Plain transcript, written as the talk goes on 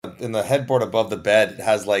the headboard above the bed, it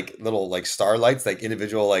has like little like starlights, like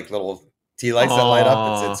individual like little tea lights that light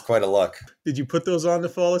up. It's quite a look. Did you put those on to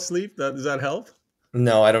fall asleep? Does that help?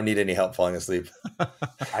 No, I don't need any help falling asleep.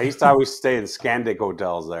 I used to always stay in Scandic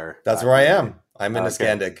hotels there. That's where I am. I'm in the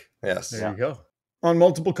Scandic. Yes. There you go. On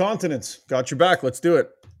multiple continents. Got your back. Let's do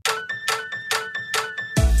it.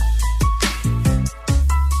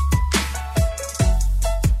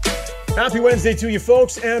 Happy Wednesday to you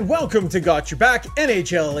folks, and welcome to Got Your Back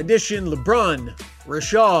NHL edition. LeBron,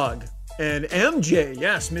 Rashad, and MJ,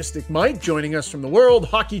 yes, Mystic Mike, joining us from the World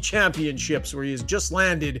Hockey Championships, where he has just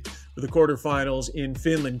landed for the quarterfinals in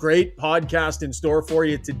Finland. Great podcast in store for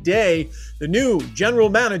you today. The new general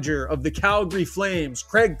manager of the Calgary Flames,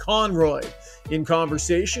 Craig Conroy, in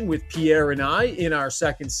conversation with Pierre and I in our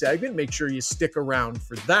second segment. Make sure you stick around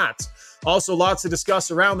for that. Also, lots to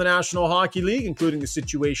discuss around the National Hockey League, including the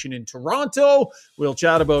situation in Toronto. We'll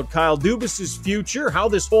chat about Kyle Dubas' future, how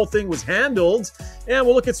this whole thing was handled, and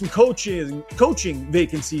we'll look at some coaching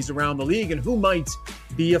vacancies around the league and who might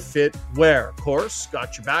be a fit where. Of course,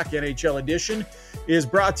 Got Your Back NHL edition is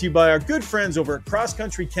brought to you by our good friends over at Cross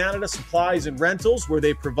Country Canada Supplies and Rentals, where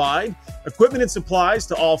they provide equipment and supplies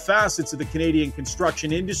to all facets of the Canadian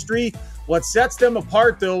construction industry. What sets them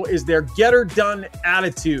apart, though, is their get-her-done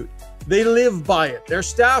attitude. They live by it. Their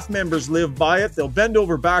staff members live by it. They'll bend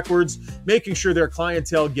over backwards, making sure their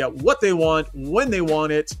clientele get what they want, when they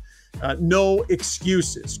want it. No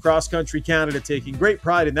excuses. Cross Country Canada taking great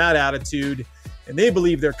pride in that attitude, and they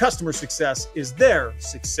believe their customer success is their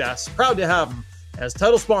success. Proud to have them as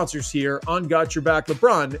title sponsors here on Got Your Back,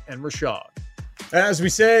 LeBron and Rashad. As we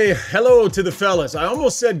say hello to the fellas, I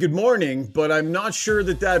almost said good morning, but I'm not sure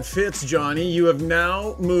that fits, Johnny. You have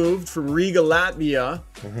now moved from Riga, Latvia,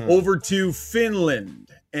 over to Finland.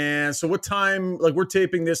 And so what time, like we're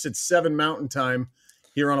taping this at 7 Mountain Time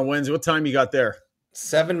here on a Wednesday. What time you got there?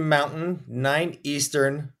 7 Mountain, 9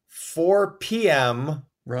 Eastern, 4 p.m.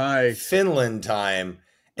 Right. Finland time.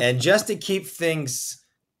 And just to keep things,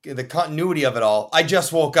 the continuity of it all, I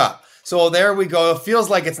just woke up. So there we go. It feels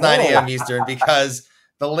like it's 9 a.m. Eastern because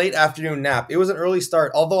the late afternoon nap. It was an early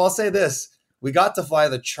start. Although I'll say this, we got to fly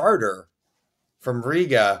the charter from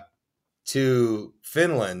Riga to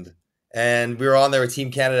Finland, and we were on there with Team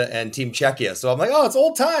Canada and Team Czechia. So I'm like, oh, it's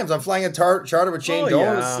old times. I'm flying a charter with Shane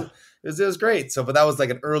Doan. Yeah. It was great. So, but that was like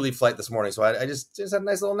an early flight this morning. So I just had a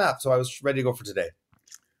nice little nap. So I was ready to go for today.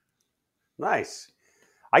 Nice.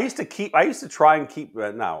 I used to try and keep,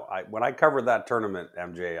 when I covered that tournament,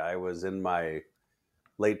 MJ, I was in my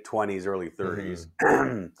late 20s, early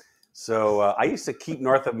 30s. So I used to keep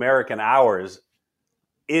North American hours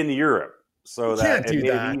in Europe so that it made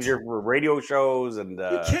it easier for radio shows. And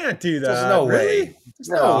you can't do that. There's no way. There's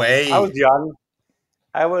no way. I was young.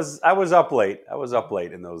 I was up late. I was up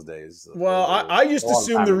late in those days. Well, I just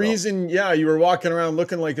assumed the reason, you were walking around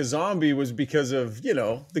looking like a zombie was because of,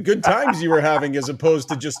 the good times you were having as opposed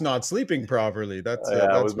to just not sleeping properly.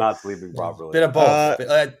 I was not sleeping properly. Bit of both.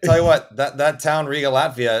 Tell you what, that town, Riga,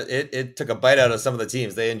 Latvia, it took a bite out of some of the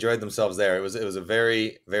teams. They enjoyed themselves there. It was a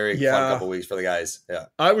very, very fun couple of weeks for the guys. Yeah.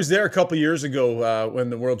 I was there a couple of years ago when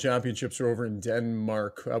the World Championships were over in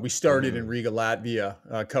Denmark. We started in Riga,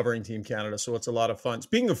 Latvia, covering Team Canada, so it's a lot of fun.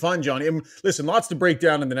 Speaking of fun, Johnny, listen, lots to break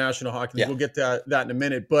down in the National Hockey League. We'll get to that in a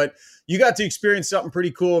minute. But you got to experience something pretty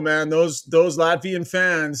cool, man. Those Latvian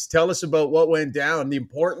fans, tell us about what went down, the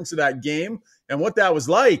importance of that game, and what that was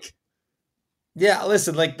like. Yeah,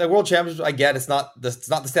 listen, like the World Championships, I get it's not the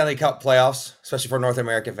Stanley Cup playoffs, especially for North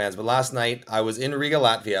American fans. But last night, I was in Riga,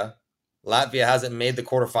 Latvia. Latvia hasn't made the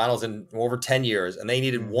quarterfinals in over 10 years, and they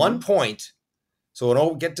needed 1 point. So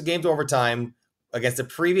it'll get to game to overtime against a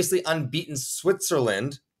previously unbeaten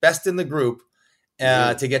Switzerland, best in the group,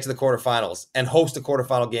 to get to the quarterfinals and host a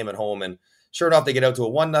quarterfinal game at home. And sure enough, they get out to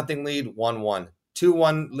a 1-0 lead, 1-1.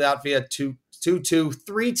 2-1 Latvia, 2-2,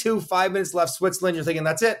 3-2, 5 minutes left, Switzerland. You're thinking,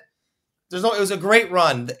 that's it. It was a great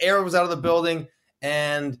run. The air was out of the building.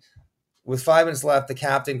 And with 5 minutes left, the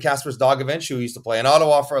captain, Kasper Dogovic, who used to play in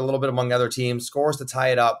Ottawa for a little bit among other teams, scores to tie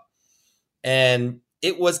it up. And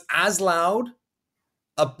it was as loud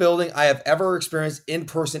a building I have ever experienced in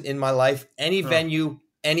person in my life, any venue,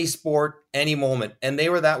 any sport, any moment. And they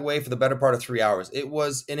were that way for the better part of 3 hours. It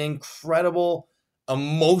was an incredible,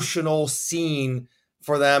 emotional scene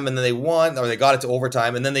for them. And then they won, or they got it to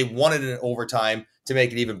overtime, and then they won it in overtime to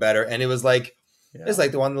make it even better. And it was like, it's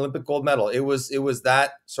like they won the Olympic gold medal. It was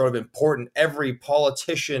that sort of important. Every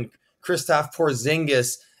politician, Kristaps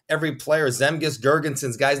Porzingis, every player, Zemgus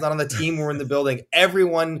Girgensons, guys not on the team were in the building.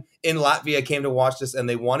 Everyone in Latvia came to watch this, and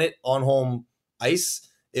they won it on home ice.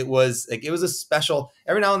 It was a special.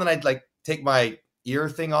 Every now and then I'd like take my ear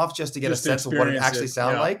thing off just to get a sense of what it actually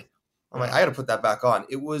sounded like. I'm like, I got to put that back on.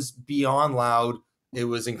 It was beyond loud. It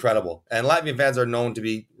was incredible. And Latvian fans are known to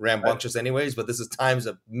be rambunctious anyways, but this is times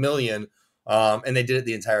a million. And they did it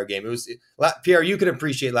the entire game. It was Pierre, you can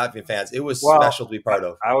appreciate Latvian fans. It was special to be part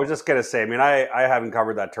of. I was just going to say, I mean, I haven't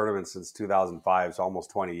covered that tournament since 2005, so almost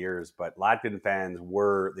 20 years, but Latvian fans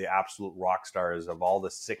were the absolute rock stars of all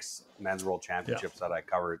the 6 men's world championships that I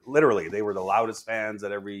covered. Literally, they were the loudest fans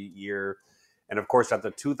at every year. And of course, at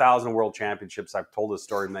the 2000 world championships, I've told this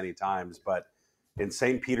story many times, but in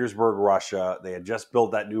St. Petersburg, Russia, they had just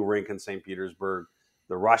built that new rink in St. Petersburg.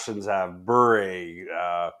 The Russians have Bure,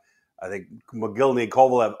 I think Mogilny,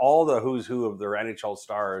 Kovalev, all the who's who of their NHL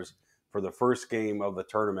stars for the first game of the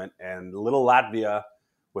tournament. And little Latvia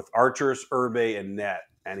with Archers, Urbe, and net.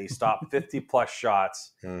 And he stopped 50-plus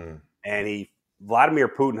shots. And Vladimir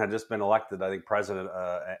Putin had just been elected, I think, president,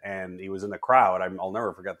 and he was in the crowd. I'll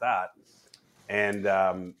never forget that. And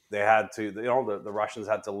they had to, the Russians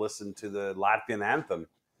had to listen to the Latvian anthem.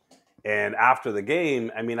 And after the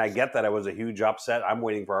game, I mean, I get that it was a huge upset. I'm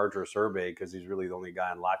waiting for Archer Survey because he's really the only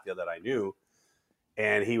guy in Latvia that I knew.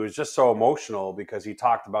 And he was just so emotional because he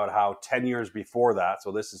talked about how 10 years before that,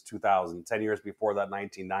 so this is 2000, 10 years before that,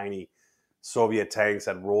 1990, Soviet tanks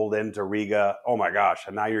had rolled into Riga. Oh my gosh.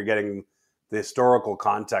 And now you're getting the historical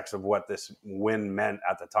context of what this win meant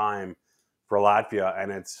at the time for Latvia.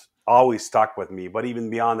 And it's always stuck with me. But even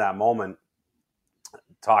beyond that moment,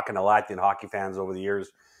 talking to Latvian hockey fans over the years,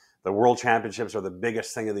 the World Championships are the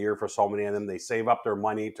biggest thing of the year for so many of them. They save up their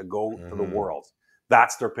money to go to the Worlds.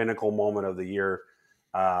 That's their pinnacle moment of the year.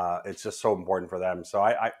 It's just so important for them. So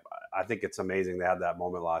I think it's amazing they had that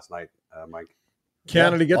moment last night, Mike.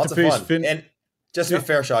 Canada get to face Finland. And just to be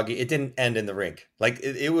fair, Shoggy, it didn't end in the rink. Like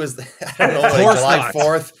it was, I don't know, like July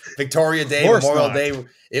 4th, Victoria Day, Memorial Day.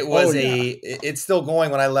 It was it's still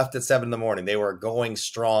going. When I left at 7 a.m, they were going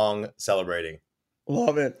strong, celebrating.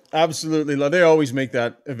 Love it. Absolutely. They always make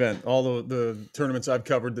that event. All the tournaments I've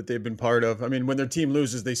covered that they've been part of. I mean, when their team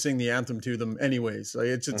loses, they sing the anthem to them anyways. Like,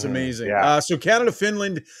 it's amazing. Yeah. So Canada,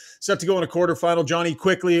 Finland set to go in a quarterfinal. Johnny,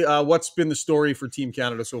 quickly, what's been the story for Team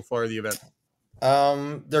Canada so far of the event?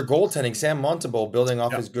 Their goaltending, Sam Montembeau, building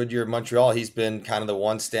off his good year in Montreal. He's been kind of the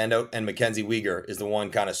one standout, and Mackenzie Weegar is the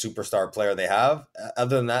one kind of superstar player they have.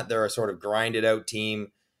 Other than that, they're a sort of grinded out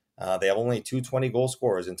team. They have only 220 goal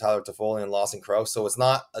scorers in Tyler Toffoli and Lawson Crouse. So it's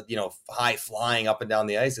not, high flying up and down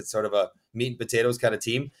the ice. It's sort of a meat and potatoes kind of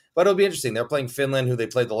team. But it'll be interesting. They're playing Finland, who they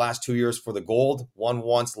played the last 2 years for the gold. Won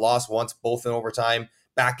once, lost once, both in overtime.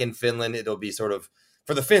 Back in Finland, it'll be sort of,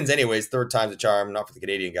 for the Finns anyways, third time's a charm, not for the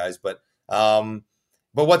Canadian guys. But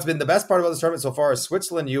what's been the best part about this tournament so far is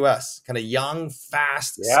Switzerland, US, kind of young,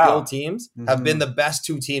 fast, skilled teams have been the best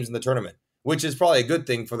 2 teams in the tournament, which is probably a good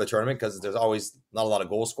thing for the tournament because there's always not a lot of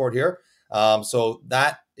goals scored here. So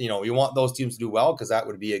that, you want those teams to do well because that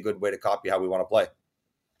would be a good way to copy how we want to play.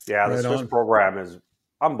 Yeah, the Swiss program is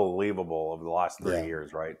unbelievable over the last 3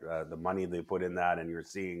 years, right? The money they put in that, and you're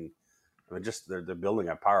seeing, they're building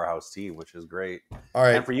a powerhouse team, which is great. All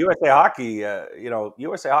right. And for USA Hockey,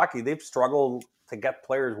 USA Hockey, they've struggled to get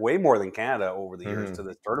players way more than Canada over the years to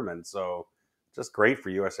this tournament. So just great for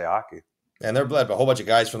USA Hockey. And they're led by a whole bunch of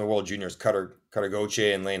guys from the World Juniors, Cutter Goche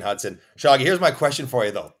and Lane Hudson. Shoggy, here's my question for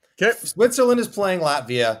you, though. Okay. Switzerland is playing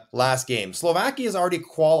Latvia last game. Slovakia is already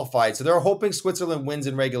qualified, so they're hoping Switzerland wins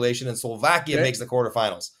in regulation and Slovakia makes the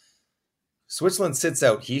quarterfinals. Switzerland sits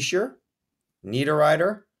out Hischier,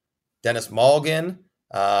 Niederreiter, Dennis Malgin,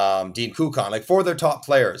 Dean Kukan, like 4 of their top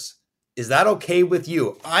players. Is that okay with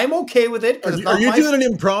you? I'm okay with it. Are you doing an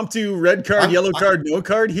impromptu red card, yellow card, no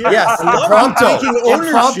card here? Yes,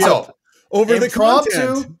 impromptu. Over the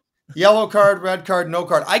content. Yellow card, red card, no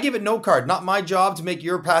card. I give it no card. Not my job to make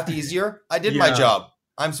your path easier. I did my job.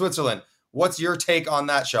 I'm Switzerland. What's your take on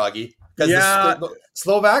that, Shoggy? Because the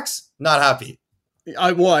Slovaks, not happy.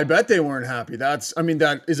 I bet they weren't happy. That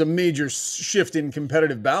is a major shift in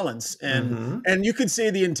competitive balance. And you could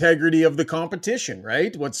say the integrity of the competition,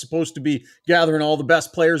 right? What's supposed to be gathering all the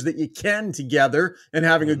best players that you can together and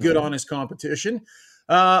having a good, honest competition.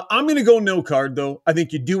 I'm going to go no card, though. I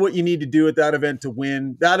think you do what you need to do at that event to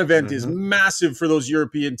win. That event is massive for those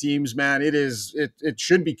European teams, man. It is. It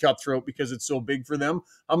should be cutthroat because it's so big for them.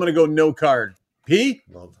 I'm going to go no card. P?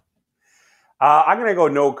 I'm going to go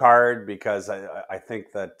no card because I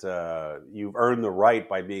think that you've earned the right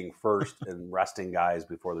by being first and resting guys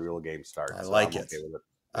before the real game starts. I like it. Okay with it.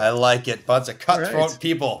 I like it. Bunch of cutthroat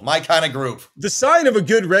people. My kind of group. The sign of a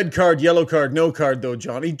good red card, yellow card, no card, though,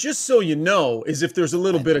 Johnny, just so you know, is if there's a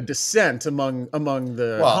little bit of dissent among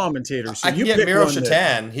the commentators. So I can get Miro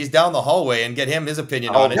Shanahan. He's down the hallway and get him his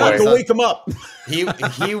opinion on it. Yeah, go wake him up. He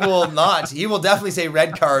will not. He will definitely say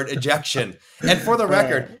red card ejection. And for the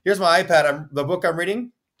record, here's my iPad. The book I'm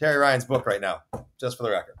reading, Terry Ryan's book right now, just for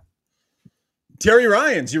the record. Terry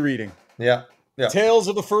Ryan's you're reading. Yeah. Yeah. Tales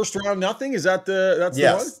of the First Round Nothing. Is that the one?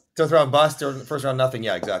 First round bust or first round nothing.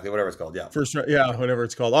 Yeah, exactly. Whatever it's called. Yeah. Whatever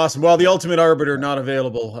it's called. Awesome. Well, the Ultimate Arbiter not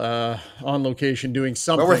available on location doing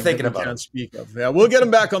something. But we're thinking that we about can't speak of. Yeah, we'll get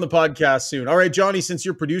him back on the podcast soon. All right, Johnny. Since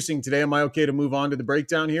you're producing today, am I okay to move on to the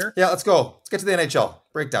breakdown here? Yeah, let's go. Let's get to the NHL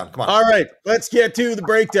breakdown. Come on. All right, let's get to the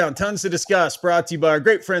breakdown. Tons to discuss. Brought to you by our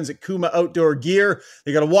great friends at Kuma Outdoor Gear.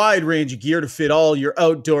 They got a wide range of gear to fit all your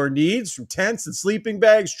outdoor needs, from tents and sleeping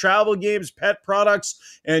bags, travel games, pet products,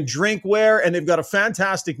 and drinkware. And they've got a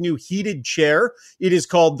fantastic new heated chair. It is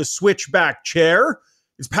called the Switchback Chair.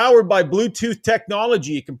 It's powered by Bluetooth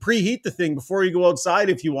technology. You can preheat the thing before you go outside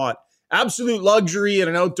if you want. Absolute luxury in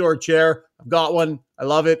an outdoor chair. I've got one. I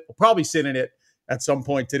love it. I'll probably sit in it at some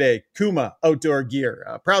point today. Kuma Outdoor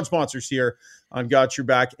Gear. Proud sponsors here on Got Your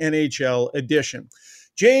Back NHL edition.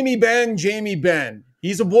 Jamie Benn.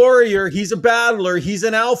 He's a warrior. He's a battler. He's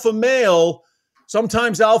an alpha male.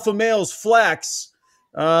 Sometimes alpha males flex.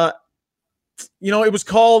 It was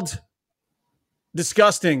called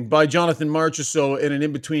disgusting by Jonathan Marchessault in an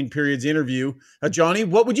in-between periods interview. Johnny,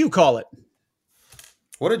 what would you call it?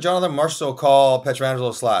 What did Jonathan Marchessault call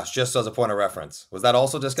Pietrangelo Slash, just as a point of reference? Was that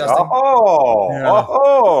also disgusting?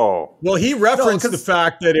 Well, he referenced the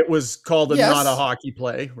fact that it was called not a hockey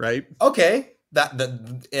play, right? Okay.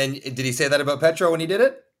 And did he say that about Petro when he did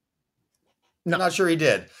it? No. I'm not sure he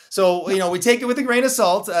did. So, we take it with a grain of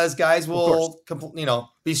salt, as guys will,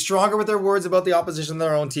 be stronger with their words about the opposition than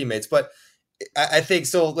their own teammates. But I think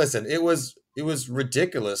so. Listen, it was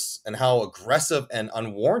ridiculous and how aggressive and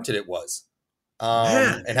unwarranted it was.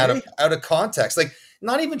 And out of context, like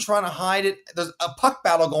not even trying to hide it. There's a puck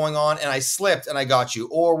battle going on and I slipped and I got you,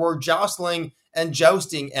 or we're jostling and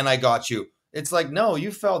jousting and I got you. It's like, no, you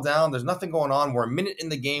fell down. There's nothing going on. We're a minute in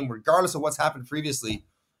the game, regardless of what's happened previously.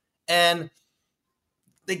 And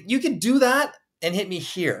like, you could do that and hit me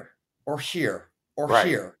here or here or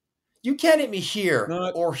here. You can't hit me here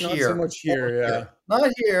or here. Not so much here, yeah.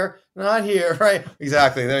 Not here, right?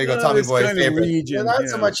 Exactly. There you go. Tommy Boy's favorite. Not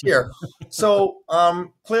so much here. So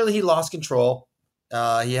clearly he lost control.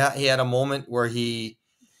 He had a moment where he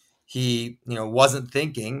wasn't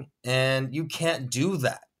thinking, and you can't do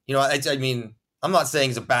that. I mean, I'm not saying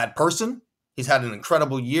he's a bad person. He's had an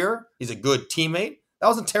incredible year. He's a good teammate. That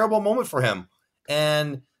was a terrible moment for him.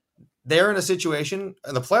 And they're in a situation,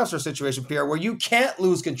 and the playoffs are a situation, Pierre, where you can't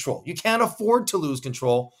lose control. You can't afford to lose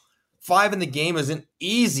control. 5 in the game is an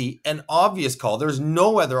easy and obvious call. There's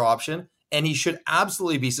no other option, and he should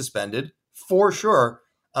absolutely be suspended for sure.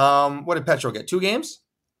 What did Petro get? 2 games?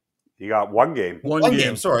 He got 1 game. One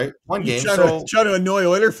game. Sorry. 1 game. Trying to annoy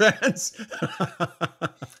Oiler fans.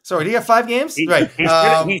 Sorry, did he have 5 games? Right.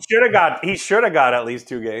 He should have got at least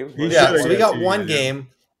 2 games. So he got 1 game.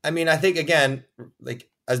 I mean, I think again, like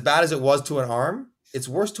as bad as it was to an arm, it's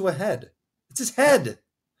worse to a head. It's his head.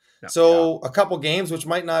 A couple games, which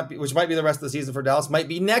might be the rest of the season for Dallas, might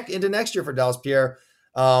be into next year for Dallas, Pierre.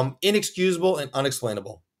 Inexcusable and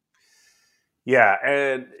unexplainable. Yeah,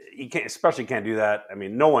 and you can't do that. I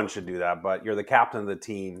mean, no one should do that, but you're the captain of the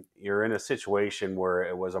team. You're in a situation where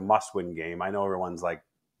it was a must-win game. I know everyone's like,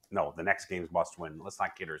 no, the next game's must-win. Let's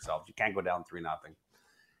not kid ourselves. You can't go down 3-0.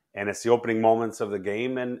 And it's the opening moments of the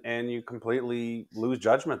game, and you completely lose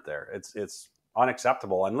judgment there. It's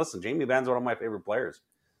unacceptable. And listen, Jamie Benn's one of my favorite players.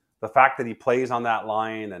 The fact that he plays on that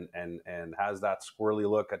line and has that squirrely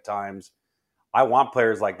look at times, I want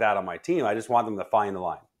players like that on my team. I just want them to find the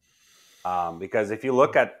line. Because if you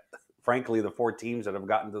look at, frankly, the 4 teams that have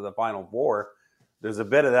gotten to the Final Four, there's a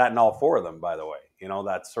bit of that in all 4 of them, by the way.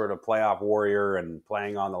 That sort of playoff warrior and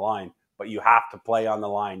playing on the line. But you have to play on the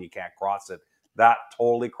line. You can't cross it. That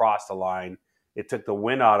totally crossed the line. It took the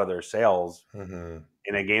wind out of their sails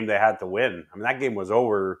in a game they had to win. I mean, that game was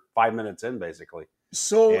over 5 minutes in, basically.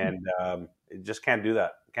 And it just can't do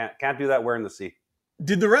that. Can't do that wearing the C.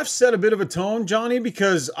 Did the refs set a bit of a tone, Johnny?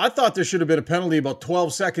 Because I thought there should have been a penalty about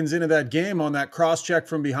 12 seconds into that game on that cross-check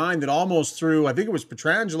from behind that almost threw, I think it was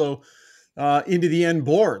Pietrangelo, into the end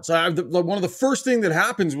boards. One of the first thing that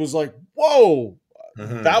happens was like, whoa,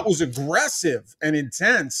 that was aggressive and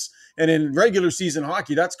intense. And in regular season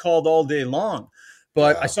hockey, that's called all day long.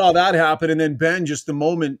 But I saw that happen, and then Ben, just the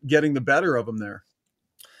moment, getting the better of him there.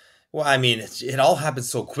 Well, I mean, it all happened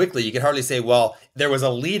so quickly. You could hardly say, well, there was a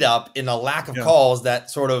lead up in a lack of calls that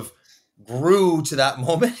sort of grew to that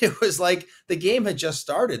moment. It was like the game had just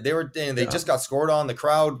started. They just got scored on. The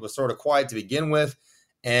crowd was sort of quiet to begin with.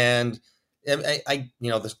 And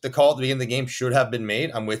the call at the beginning of the game should have been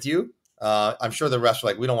made. I'm with you. I'm sure the refs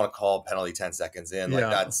were like, we don't want to call penalty 10 seconds in. Like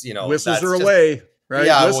that's, whistles are away. Right.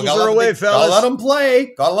 Yeah, whistles are away, fellas. Gotta let them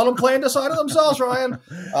play. Gotta let them play and decide it themselves, Ryan.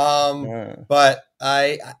 But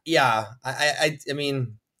I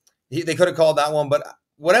mean, they could have called that one, but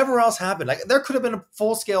whatever else happened, like there could have been a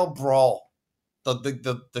full scale brawl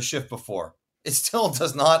the shift before. It still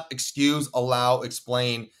does not excuse, allow,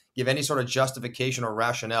 explain, give any sort of justification or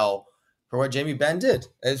rationale for what Jamie Benn did.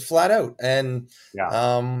 It's flat out, and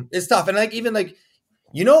it's tough. And it's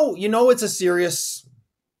a serious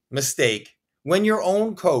mistake when your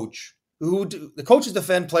own coach, the coaches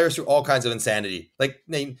defend players through all kinds of insanity. Like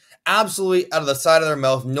they absolutely out of the side of their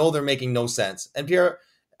mouth know they're making no sense. And Peter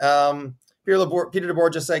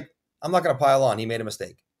DeBoer just like, I'm not going to pile on. He made a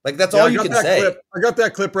mistake. Like that's all you can say. I got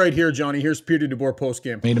that clip right here, Johnny. Here's Peter DeBoer post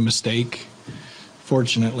game. Made a mistake.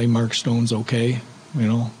 Fortunately, Mark Stone's okay.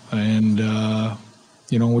 And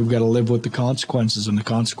we've got to live with the consequences, and the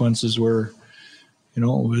consequences were, it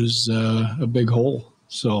was a big hole.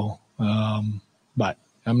 So. But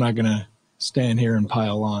I'm not going to stand here and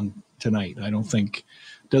pile on tonight. I don't think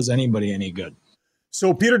it does anybody any good.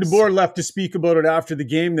 So Peter DeBoer left to speak about it after the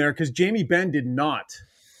game there because Jamie Benn did not.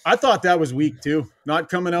 I thought that was weak too, not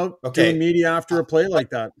coming out doing media after a play like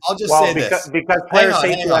that. I'll just say because player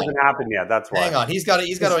safety hasn't happened yet. That's why. Hang on, he's got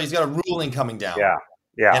a ruling coming down.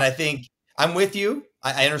 Yeah. And I think I'm with you.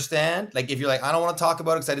 I understand. Like if you're like, I don't want to talk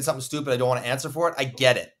about it because I did something stupid, I don't want to answer for it. I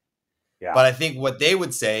get it. Yeah. But I think what they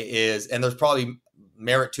would say is, and there's probably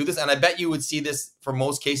merit to this, and I bet you would see this for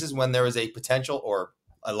most cases when there is a potential or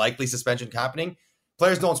a likely suspension happening.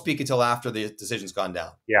 Players don't speak until after the decision's gone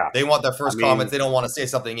down. Yeah, they want their first comments. They don't want to say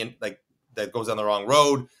something that goes down the wrong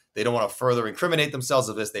road. They don't want to further incriminate themselves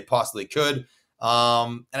of this. They possibly could.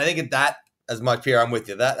 And I think that as much, Pierre, I'm with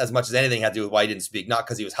you. That as much as anything had to do with why he didn't speak, not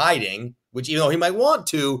because he was hiding, which even though he might want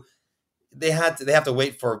to, they have to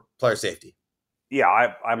wait for player safety. Yeah,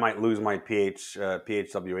 I might lose my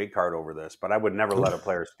PHWA card over this, but I would never let a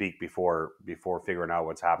player speak before figuring out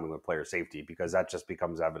what's happening with player safety, because that just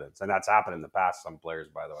becomes evidence. And that's happened in the past, some players,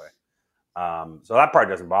 by the way. So that part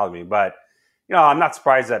doesn't bother me. But, I'm not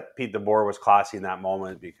surprised that Pete DeBoer was classy in that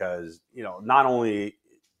moment because, not only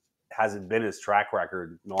has it been his track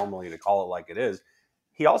record normally to call it like it is,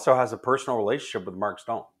 he also has a personal relationship with Mark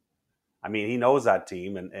Stone. I mean, he knows that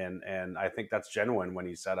team, and I think that's genuine when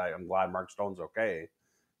he said, I'm glad Mark Stone's okay.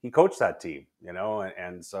 He coached that team,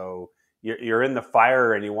 and so you're in the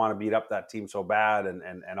fire and you want to beat up that team so bad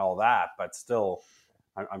and all that, but still,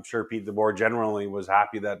 I'm sure Pete DeBoer generally was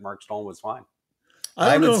happy that Mark Stone was fine.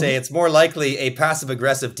 I would say it's more likely a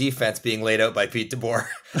passive-aggressive defense being laid out by Pete DeBoer.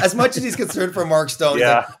 As much as he's concerned for Mark Stone, he's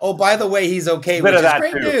like, oh, by the way, he's okay, which is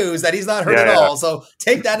great news that he's not hurt at all. So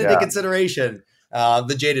take that into consideration.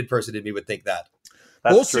 The jaded person in me would think that.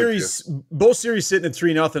 Both series sitting at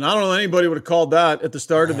 3-0. I don't know anybody would have called that at the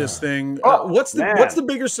start of this thing. What's the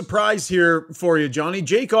bigger surprise here for you, Johnny?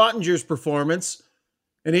 Jake Ottinger's performance,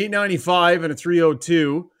 an 8.95 and a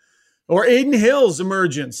 3.02, or Aiden Hill's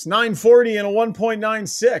emergence, 9.40 and a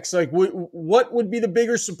 1.96. Like, what would be the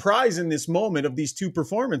bigger surprise in this moment of these two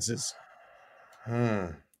performances? I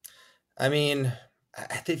mean,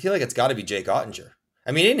 I feel like it's got to be Jake Ottinger.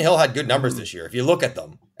 I mean, Aiden Hill had good numbers this year, if you look at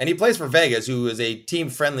them. And he plays for Vegas, who is a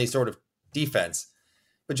team-friendly sort of defense.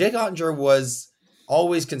 But Jake Ottinger was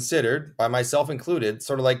always considered, by myself included,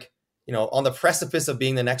 sort of like, on the precipice of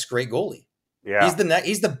being the next great goalie. Yeah.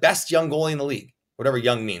 He's the best young goalie in the league, whatever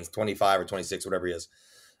young means, 25 or 26, whatever he is.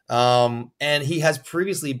 And he has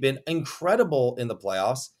previously been incredible in the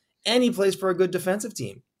playoffs, and he plays for a good defensive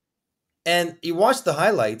team. And you watch the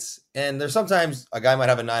highlights, and there's sometimes a guy might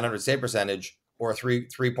have a 900 save percentage, or a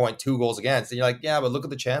 3.2 goals against. And you're like, yeah, but look at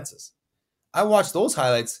the chances. I watch those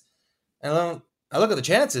highlights and I look at the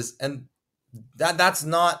chances, and that's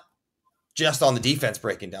not just on the defense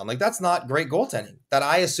breaking down. Like, that's not great goaltending that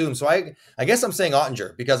I assume. So I guess I'm saying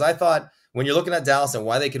Ottinger, because I thought when you're looking at Dallas and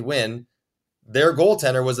why they could win, their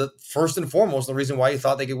goaltender was first and foremost the reason why you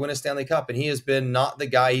thought they could win a Stanley Cup. And he has been not the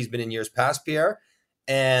guy he's been in years past, Pierre.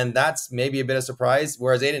 And that's maybe a bit of surprise.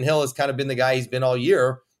 Whereas Aiden Hill has kind of been the guy he's been all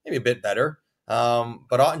year, maybe a bit better. But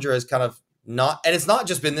Ottinger has kind of not, and it's not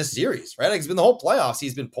just been this series, right? Like, it's been the whole playoffs.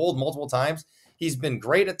 He's been pulled multiple times. He's been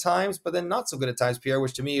great at times, but then not so good at times, Pierre,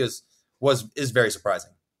 which to me is very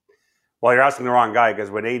surprising. Well, you're asking the wrong guy,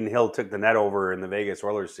 because when Aiden Hill took the net over in the Vegas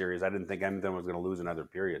Oilers series, I didn't think Edmonton was going to lose another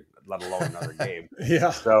period, let alone another game.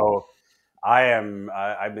 Yeah. So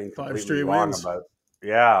I've been 5 completely straight wrong wins.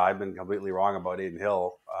 I've been completely wrong about Aiden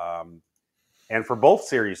Hill. And for both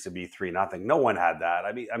series to be 3-0, no one had that.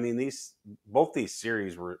 I mean, both these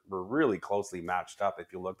series were really closely matched up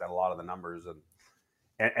if you looked at a lot of the numbers.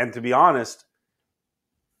 And to be honest,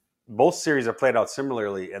 both series are played out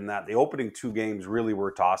similarly in that the opening 2 games really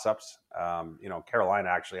were toss-ups. Carolina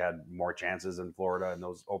actually had more chances than Florida in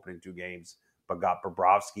those opening 2 games, but got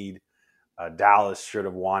Bobrovski'd. Dallas should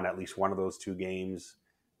have won at least one of those 2 games.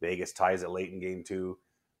 Vegas ties it late in game 2.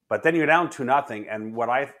 But then you're down 2-0, and what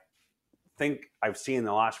I think I've seen in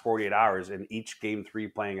the last 48 hours in each game 3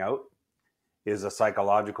 playing out is a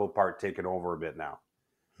psychological part taking over a bit now.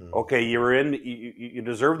 Okay, you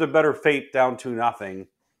deserved a better fate down 2-0.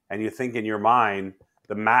 And you think in your mind,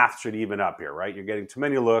 the math should even up here, right? You're getting too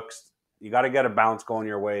many looks. You got to get a bounce going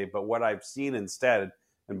your way. But what I've seen instead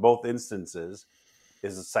in both instances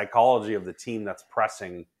is the psychology of the team that's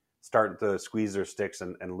pressing, starting to squeeze their sticks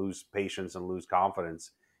and lose patience and lose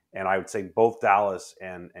confidence. And I would say both Dallas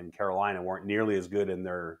and Carolina weren't nearly as good in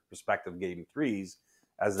their respective game 3s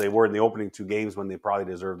as they were in the opening 2 games when they probably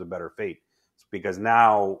deserved a better fate. It's because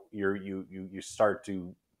now you start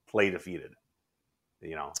to play defeated.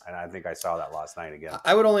 And I think I saw that last night again.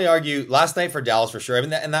 I would only argue last night for Dallas for sure. I mean,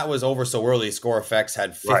 that was over so early. Score effects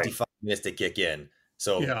had 55 minutes to kick in.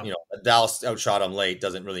 So, Dallas outshot them late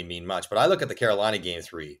doesn't really mean much. But I look at the Carolina game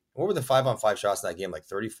 3. What were the 5-on-5 shots in that game? Like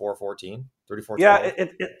 34-14? 34-12? Yeah,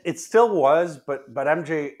 it still was. But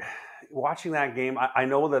MJ, watching that game, I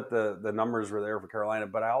know that the numbers were there for Carolina,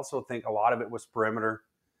 but I also think a lot of it was perimeter.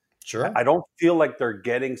 Sure. I don't feel like they're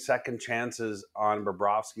getting second chances on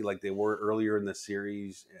Bobrovsky like they were earlier in the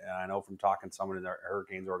series. And I know from talking to someone in the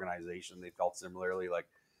Hurricanes organization, they felt similarly. Like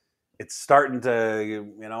it's starting to,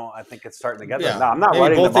 I think it's starting to get there. Now, I'm not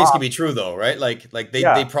writing both things off. can be true though, right? Like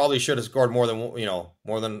they probably should have scored more than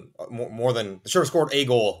should have scored a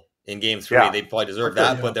goal in game 3. They probably deserve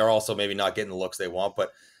that, but they're also maybe not getting the looks they want.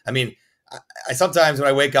 But I mean, I sometimes when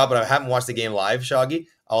I wake up and I haven't watched the game live, Shoggy,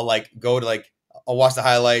 I'll go to I'll watch the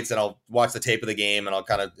highlights and I'll watch the tape of the game and I'll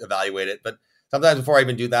kind of evaluate it. But sometimes before I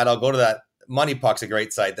even do that, I'll go to that Money Puck's a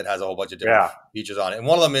great site that has a whole bunch of different features on it. And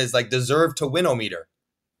one of them is deserve to win-o-meter.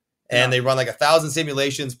 And they run 1,000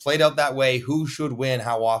 simulations played out that way. Who should win?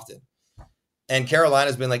 How often? And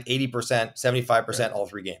Carolina's been 80%, 75% all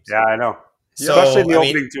 3 games. Yeah, I know. So, especially in the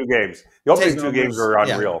opening 2 games. The opening 2 games are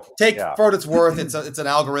unreal. Take for what it's worth. It's an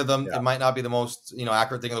algorithm. It might not be the most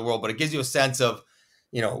accurate thing in the world, but it gives you a sense of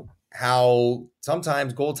how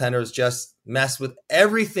sometimes goaltenders just mess with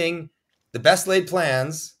everything, the best laid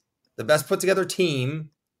plans, the best put together team,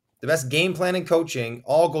 the best game plan and coaching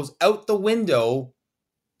all goes out the window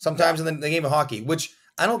sometimes in the game of hockey, which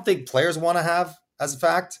I don't think players want to have as a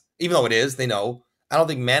fact, even though it is, they know. I don't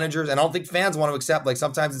think managers and I don't think fans want to accept,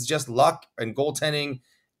 sometimes it's just luck and goaltending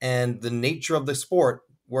and the nature of the sport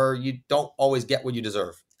where you don't always get what you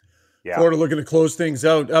deserve. Yeah. Florida looking to close things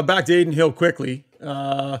out. Back to Aiden Hill quickly.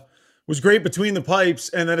 Was great between the pipes,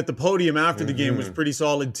 and then at the podium after the game was pretty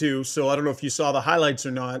solid too. So I don't know if you saw the highlights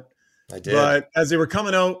or not. I did. But as they were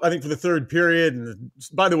coming out, I think for the 3rd period, and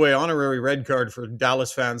by the way, honorary red card for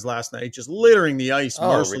Dallas fans last night, just littering the ice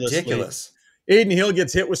mercilessly. Ridiculous. Aiden Hill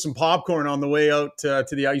gets hit with some popcorn on the way out to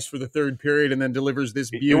the ice for the 3rd period and then delivers this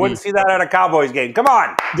beauty. You wouldn't see that at a Cowboys game. Come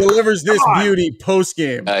on. Delivers this beauty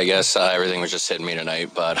post-game. I guess everything was just hitting me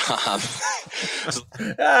tonight, but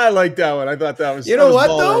I like that one. I thought that was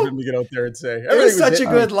though? To get out there and say. It was such a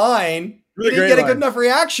good line. He didn't get a good enough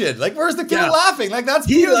reaction. Where's the kid laughing? That's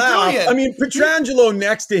brilliant. I mean, Pietrangelo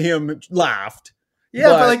next to him laughed.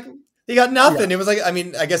 Yeah, but he got nothing. Yeah. It was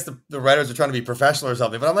I guess the writers are trying to be professional or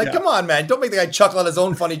something, but I'm come on, man. Don't make the guy chuckle at his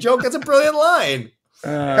own funny joke. That's a brilliant line.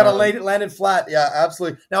 Kind of landed flat. Yeah,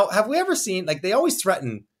 absolutely. Now, have we ever seen, they always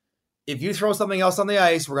threaten, if you throw something else on the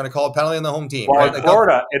ice, we're going to call a penalty on the home team. Well,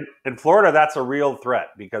 right? in Florida, that's a real threat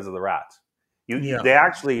because of the Rats. They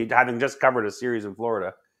actually, having just covered a series in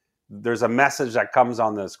Florida, there's a message that comes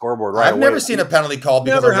on the scoreboard right away. I've never seen a penalty called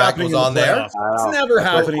because a rat goes on there. It's never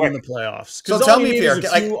happening in the playoffs. So tell me, Pierre,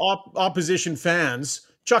 opposition fans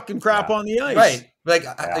chucking crap on the ice. Right.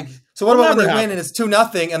 So what about when they win and it's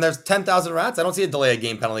 2-0 and there's 10,000 Rats? I don't see a delay of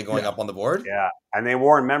game penalty going up on the board. Yeah. And they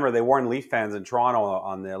warned Leaf fans in Toronto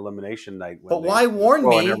on the elimination night. But why warn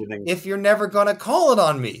me if you're never going to call it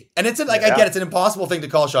on me? And it's I get it's an impossible thing to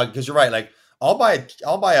call, Sean, because you're right. I'll buy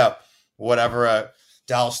a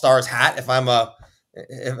Dallas Stars hat if I'm a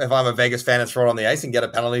Vegas fan and throw it on the ice and get a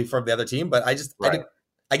penalty from the other team. But I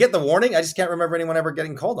get the warning. I just can't remember anyone ever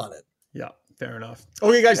getting called on it. Yeah. Fair enough.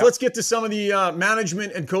 Okay, guys, Yep. let's get to some of the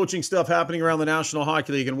management and coaching stuff happening around the National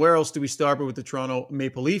Hockey League. And where else do we start but with the Toronto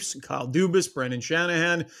Maple Leafs, Kyle Dubas, Brendan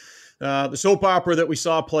Shanahan, the soap opera that we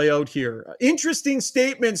saw play out here. Interesting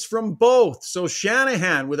statements from both. So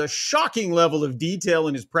Shanahan, with a shocking level of detail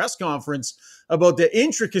in his press conference about the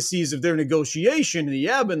intricacies of their negotiation, the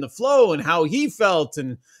ebb and the flow, and how he felt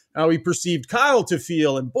and how he perceived Kyle to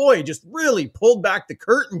feel. And boy, just really pulled back the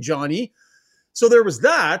curtain, Johnny. So there was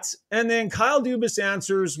that. And then Kyle Dubas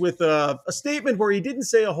answers with a statement where he didn't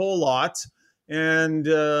say a whole lot and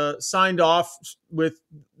signed off with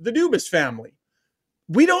the Dubas family.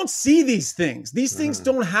 We don't see these things. These things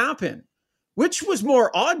don't happen. Which was more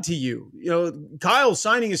odd to you? Kyle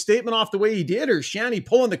signing his statement off the way he did, or Shanny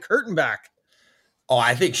pulling the curtain back? Oh,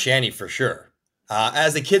 I think Shanny for sure.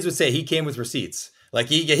 As the kids would say, he came with receipts. Like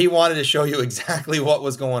he wanted to show you exactly what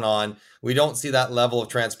was going on. We don't see that level of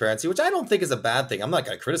transparency, which I don't think is a bad thing. I'm not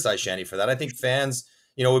going to criticize Shanny for that. I think fans,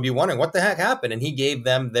 would be wondering what the heck happened. And he gave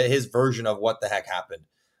them his version of what the heck happened.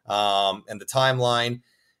 And the timeline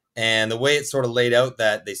and the way it sort of laid out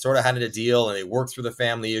that they sort of had a deal and they worked through the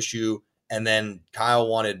family issue. And then Kyle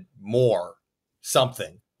wanted more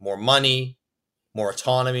money, more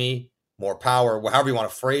autonomy, more power, however you want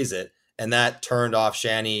to phrase it. And that turned off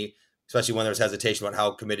Shanny, especially when there was hesitation about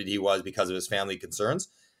how committed he was because of his family concerns.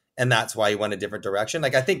 And that's why he went a different direction.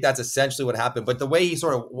 Like, I think that's essentially what happened. But the way he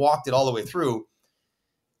sort of walked it all the way through,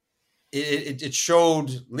 it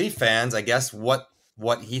showed Leaf fans, I guess, what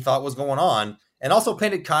he thought was going on. And also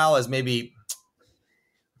painted Kyle as maybe,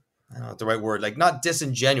 I don't know what the right word, like not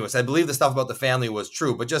disingenuous. I believe the stuff about the family was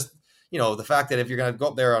true, but just, the fact that if you're going to go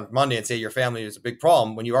up there on Monday and say your family is a big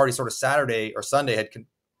problem, when you already sort of Saturday or Sunday had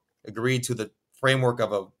agreed to the framework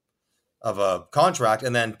of a contract,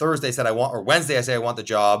 and then Thursday said or Wednesday I say I want the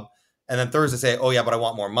job, and then Thursday say, oh yeah, but I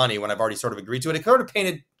want more money when I've already sort of agreed to it. It sort of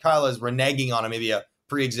painted Kyle as reneging on maybe a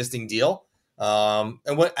pre-existing deal. And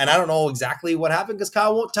I don't know exactly what happened because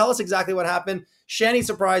Kyle won't tell us exactly what happened. Shanny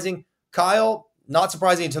surprising. Kyle, not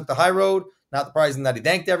surprising he took the high road. Not surprising that he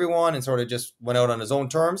thanked everyone and sort of just went out on his own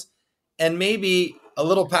terms. And maybe a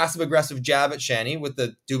little passive-aggressive jab at Shanny with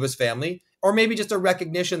the Dubas family, or maybe just a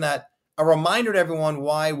recognition that a reminder to everyone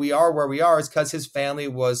why we are where we are is because his family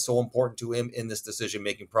was so important to him in this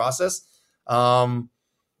decision-making process.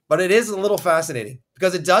 But it is a little fascinating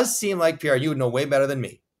because it does seem like, Pierre, you would know way better than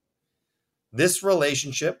me. This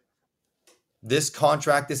relationship, this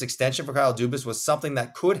contract, this extension for Kyle Dubas was something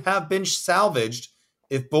that could have been salvaged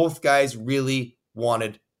if both guys really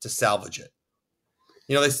wanted to salvage it.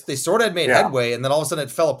 They sort of had made headway, and then all of a sudden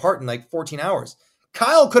it fell apart in like 14 hours.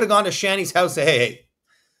 Kyle could have gone to Shanny's house and say, hey,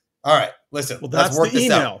 all right, listen, let's work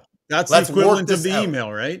this out. That's the equivalent of the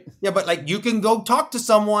email, right? Yeah, but like you can go talk to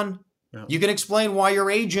someone. Yeah. You can explain why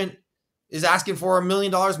your agent is asking for $1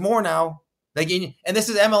 million more now. Like, and this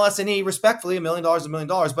is MLS and E, respectfully, $1 million is $1 million,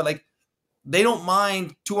 but like they don't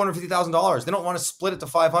mind $250,000. They don't want to split it to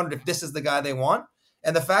 $500 if this is the guy they want.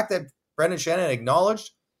 And the fact that Brendan Shanahan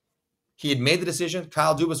acknowledged he had made the decision,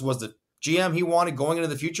 Kyle Dubas was the GM he wanted going into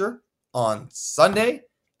the future on Sunday,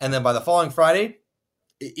 and then by the following Friday,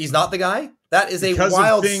 he's not the guy. That is a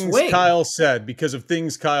wild swing. Because of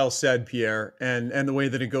things Kyle said, Pierre, and the way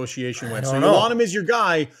the negotiation went. So you want him as your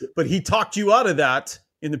guy, but he talked you out of that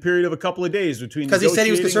in the period of a couple of days between because he said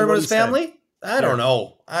he was concerned about his family. I don't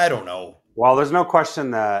know. Well, there's no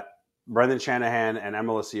question that Brendan Shanahan and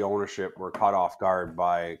MLSE ownership were caught off guard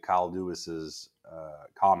by Kyle Dubas's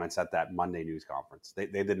comments at that Monday news conference. They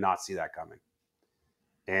did not see that coming.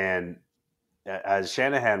 And as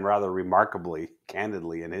Shanahan rather remarkably,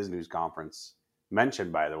 candidly, in his news conference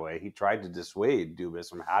mentioned, by the way, he tried to dissuade Dubas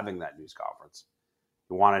from having that news conference.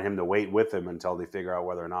 He wanted him to wait with him until they figure out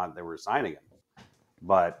whether or not they were signing him.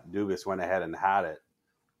 But Dubas went ahead and had it.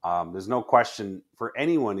 There's no question for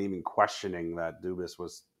anyone even questioning that Dubas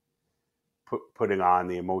was putting on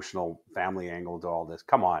the emotional family angle to all this.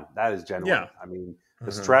 Come on, that is genuine. Yeah. I mean,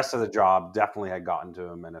 the stress of the job definitely had gotten to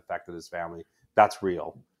him and affected his family. That's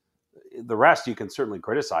real. The rest, you can certainly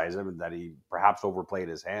criticize him that he perhaps overplayed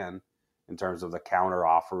his hand in terms of the counter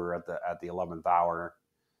offer at the 11th hour.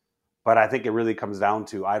 But I think it really comes down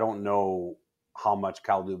to, I don't know how much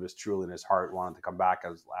Kyle Dubas truly in his heart wanted to come back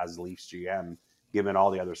as Leafs GM, given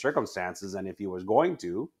all the other circumstances. And if he was going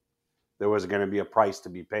to, there was going to be a price to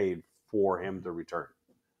be paid for him to return.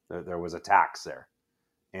 There was a tax there.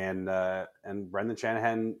 And Brendan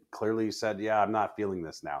Shanahan clearly said, yeah, I'm not feeling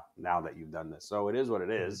this now that you've done this. So it is what it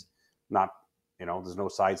is. Not, there's no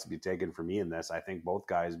sides to be taken for me in this. I think both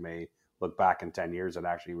guys may look back in 10 years and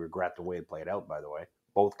actually regret the way it played out, by the way.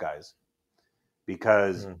 Both guys.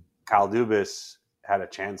 Because Kyle Dubas had a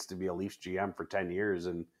chance to be a Leafs GM for 10 years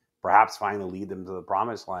and perhaps finally lead them to the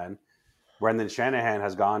promised land. Brendan Shanahan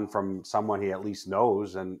has gone from someone he at least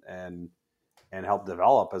knows and helped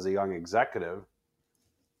develop as a young executive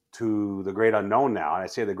to the great unknown now. And I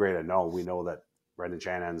say the great unknown. We know that Brendan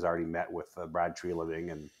Shanahan's already met with Brad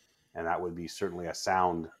Treliving, and that would be certainly a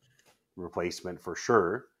sound replacement for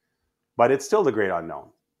sure. But it's still the great unknown.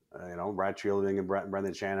 Brad Treliving and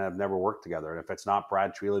Brendan Shanahan have never worked together. And if it's not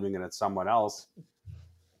Brad Treliving and it's someone else,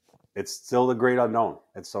 it's still the great unknown.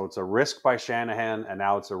 And so it's a risk by Shanahan, and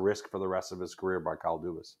now it's a risk for the rest of his career by Kyle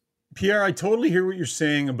Dubas. Pierre, I totally hear what you're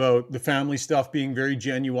saying about the family stuff being very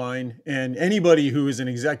genuine. And anybody who is an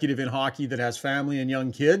executive in hockey that has family and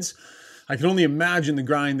young kids, I can only imagine the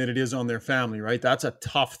grind that it is on their family, right? That's a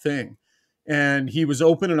tough thing. And he was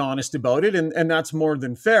open and honest about it, and that's more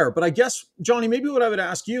than fair. But I guess, Johnny, maybe what I would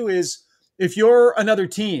ask you is, if you're another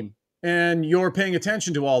team and you're paying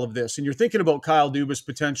attention to all of this and you're thinking about Kyle Dubas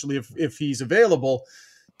potentially if he's available,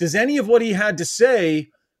 does any of what he had to say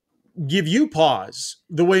give you pause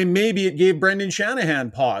the way maybe it gave Brendan Shanahan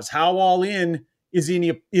pause? How all in is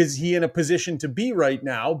he in a position to be right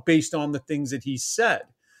now based on the things that he said?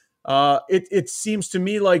 It seems to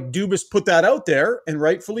me like Dubas put that out there, and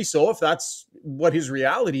rightfully so, if that's what his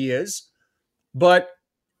reality is. But,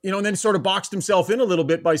 and then sort of boxed himself in a little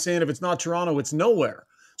bit by saying if it's not Toronto, it's nowhere.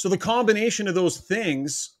 So the combination of those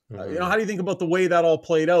things, how do you think about the way that all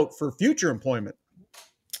played out for future employment?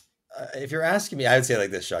 If you're asking me, I would say like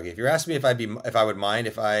this, Shuggy. If you're asking me if I would mind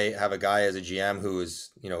if I have a guy as a GM who is,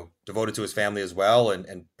 devoted to his family as well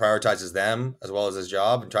and prioritizes them as well as his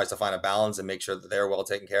job and tries to find a balance and make sure that they're well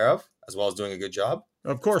taken care of as well as doing a good job.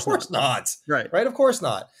 Of course not. Right. Of course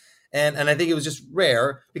not. And I think it was just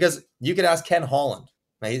rare because you could ask Ken Holland.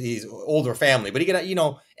 He's older family, but he could,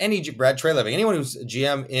 any Brad Treliving, anyone who's a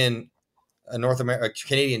GM in a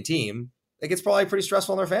Canadian team, it's probably pretty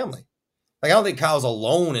stressful on their family. I don't think Kyle's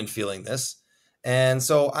alone in feeling this. And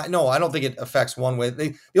so, I don't think it affects one way.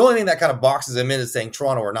 The only thing that kind of boxes him in is saying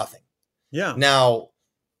Toronto or nothing. Yeah. Now,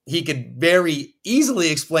 he could very easily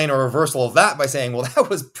explain a reversal of that by saying, well, that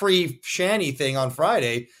was pre-Shanny thing on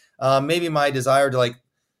Friday. Maybe my desire to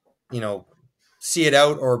see it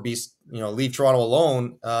out or be, leave Toronto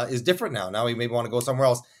alone is different now. Now we maybe want to go somewhere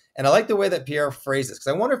else. And I like the way that Pierre phrased this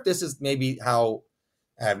because I wonder if this is maybe how,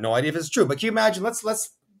 I have no idea if it's true, but can you imagine, let's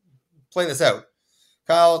play this out.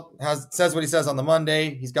 Kyle says what he says on the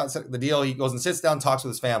Monday. He's got the deal. He goes and sits down, talks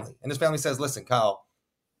with his family. And his family says, listen, Kyle,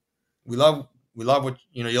 we love what,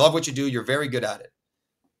 you love what you do. You're very good at it.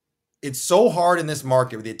 It's so hard in this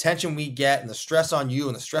market with the attention we get and the stress on you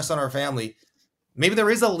and the stress on our family. Maybe there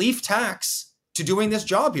is a leaf tax to doing this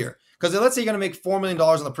job here. Because let's say you're going to make $4 million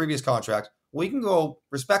on the previous contract. Well, you can go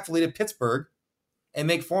respectfully to Pittsburgh and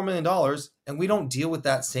make $4 million, and we don't deal with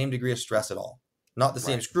that same degree of stress at all. Not the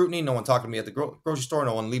same scrutiny. No one talking to me at the grocery store.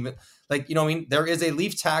 No one leaving. There is a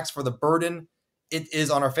leaf tax for the burden it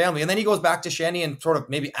is on our family. And then he goes back to Shanny and sort of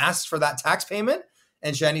maybe asks for that tax payment.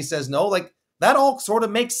 And Shanny says no. That all sort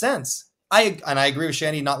of makes sense. I agree with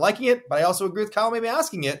Shanny not liking it, but I also agree with Kyle maybe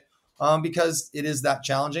asking it because it is that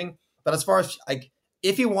challenging. But as far as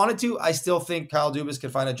if he wanted to, I still think Kyle Dubas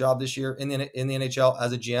could find a job this year in the NHL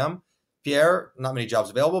as a GM. Pierre, not many jobs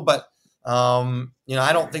available, but I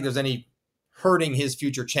don't think there's any hurting his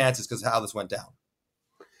future chances because of how this went down.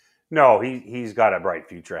 No, he's got a bright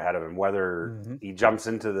future ahead of him. Whether he jumps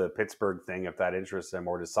into the Pittsburgh thing, if that interests him,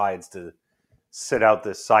 or decides to sit out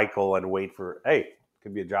this cycle and wait for,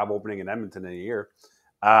 could be a job opening in Edmonton in a year.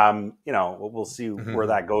 We'll see where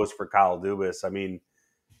that goes for Kyle Dubas. I mean,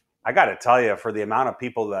 I got to tell you, for the amount of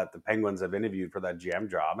people that the Penguins have interviewed for that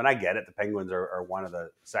GM job, and I get it, the Penguins are one of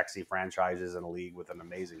the sexy franchises in a league with an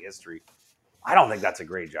amazing history. I don't think that's a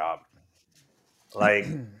great job.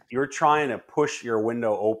 You're trying to push your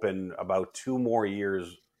window open about 2 more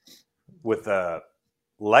years with a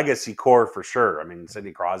legacy core for sure. I mean,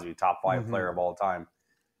 Sidney Crosby, top 5 player of all time.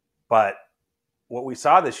 But what we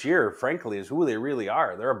saw this year, frankly, is who they really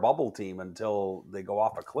are. They're a bubble team until they go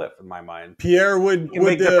off a cliff, in my mind. Pierre, would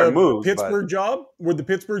the Pittsburgh job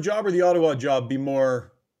or the Ottawa job be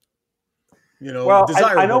more,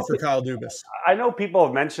 desirable for Kyle Dubas? I know people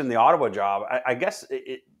have mentioned the Ottawa job. I guess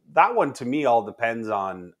that one, to me, all depends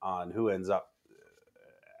on who ends up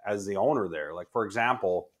as the owner there. For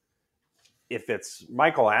example, if it's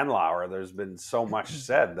Michael Andlauer, there's been so much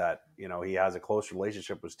said that, he has a close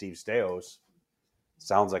relationship with Steve Staios.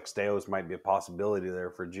 Sounds like Staios might be a possibility there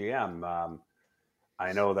for GM.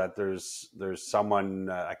 I know that there's someone,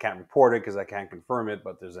 I can't report it because I can't confirm it,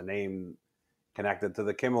 but there's a name connected to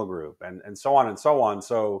the Kimmel Group and so on and so on.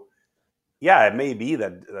 So, yeah, it may be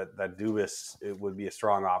that Dubas it would be a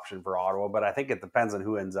strong option for Ottawa, but I think it depends on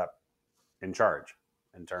who ends up in charge.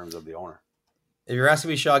 in terms of the owner. If you're asking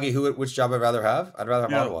me, Shaggy, which job I'd rather have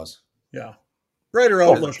Ottawa's. Yeah. Brighter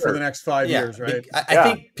outlook for sure. the next 5 years, right? I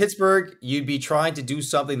think Pittsburgh, you'd be trying to do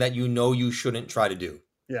something that you shouldn't try to do.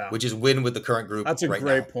 Yeah. Which is win with the current group. That's a right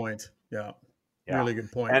great now. point. Yeah. Yeah. Really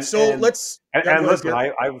good point. And let's listen,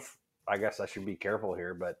 I guess I should be careful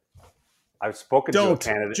here, but I've spoken to a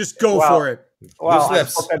candidate. Just go for it. Well,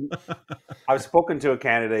 I've spoken to a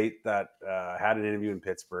candidate that had an interview in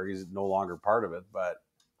Pittsburgh. He's no longer part of it, but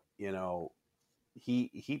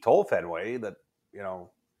he told Fenway that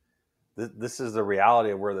this is the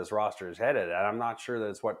reality of where this roster is headed, and I'm not sure that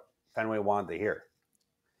it's what Fenway wanted to hear.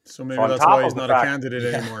 So maybe that's why he's not a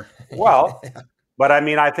candidate anymore. Well, but I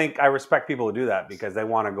mean, I think I respect people who do that because they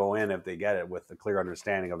want to go in if they get it with a clear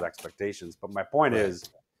understanding of expectations. But my point is,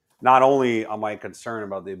 not only am I concerned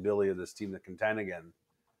about the ability of this team to contend again,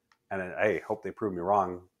 and I hope they prove me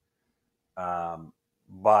wrong,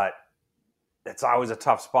 but it's always a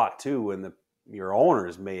tough spot too when your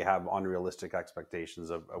owners may have unrealistic expectations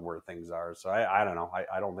of where things are. So I don't know.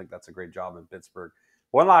 I don't think that's a great job in Pittsburgh.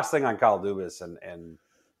 One last thing on Kyle Dubas, and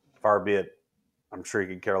far be it, I'm sure he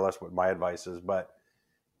could care less what my advice is, but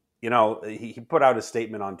he put out a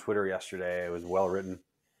statement on Twitter yesterday. It was well written.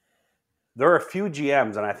 There are a few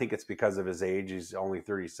GMs, and I think it's because of his age. He's only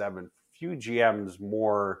 37. Few GMs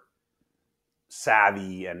more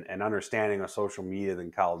savvy and understanding of social media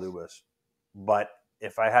than Kyle Dubas. But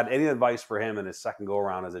if I had any advice for him in his second go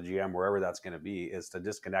around as a GM, wherever that's going to be, is to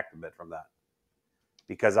disconnect a bit from that.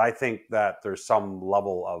 Because I think that there's some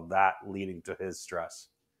level of that leading to his stress,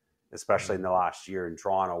 especially in the last year in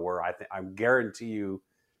Toronto, where I guarantee you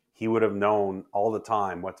he would have known all the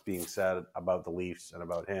time what's being said about the Leafs and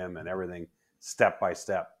about him and everything step by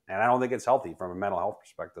step. And I don't think it's healthy from a mental health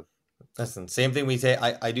perspective. Listen, same thing we say.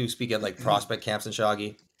 I do speak at prospect camps in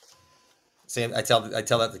Shaggy. Same. I tell that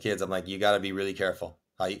to the kids. I'm like, you got to be really careful.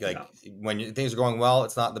 When things are going well,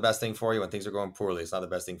 it's not the best thing for you. When things are going poorly, it's not the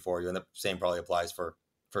best thing for you. And the same probably applies for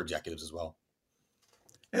executives as well.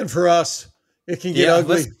 And for us, it can get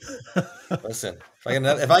ugly. Listen,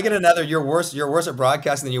 if I get another, you're worse at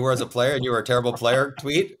broadcasting than you were as a player, and you were a terrible player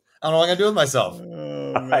tweet, I don't know what I'm going to do with myself.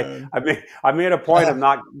 I made a point of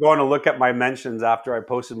not going to look at my mentions after I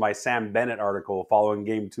posted my Sam Bennett article following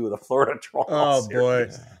Game 2 of the Florida-Toronto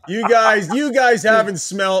series. Boy, you guys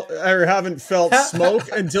haven't felt smoke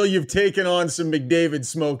until you've taken on some McDavid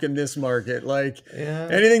smoke in this market.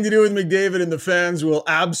 Anything to do with McDavid and the fans will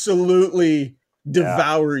absolutely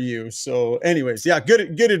devour you. So, anyways,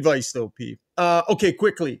 good advice though, Pete. Okay,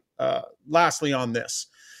 quickly, lastly on this.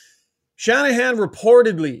 Shanahan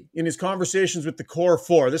reportedly, in his conversations with the core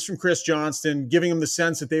four, this from Chris Johnston, giving him the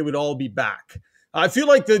sense that they would all be back. I feel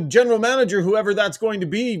like the general manager, whoever that's going to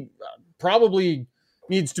be, probably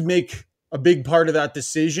needs to make a big part of that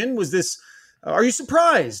decision. Are you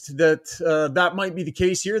surprised that that might be the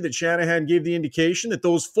case here, that Shanahan gave the indication that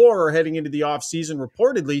those four are heading into the offseason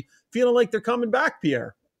reportedly feeling like they're coming back,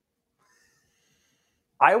 Pierre?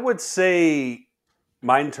 I would say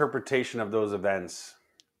my interpretation of those events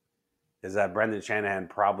is that Brendan Shanahan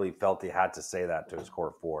probably felt he had to say that to his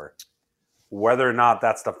core four. Whether or not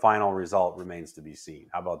that's the final result remains to be seen.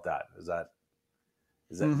 How about that? Is that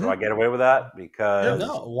do I get away with that? Because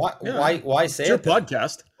why say it's your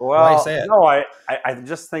podcast? Well, why say it? No, I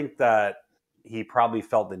just think that he probably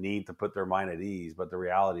felt the need to put their mind at ease, but the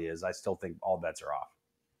reality is I still think all bets are off.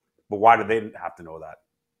 But why do they have to know that?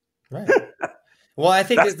 Right. Well, I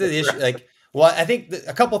think it's the issue. I think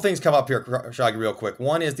a couple things come up here, Shaggy, real quick.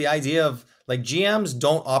 One is the idea of GMs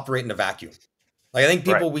don't operate in a vacuum. I think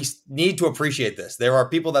we need to appreciate this. There are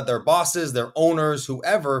people that they're bosses, they're owners,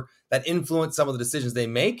 whoever, that influence some of the decisions they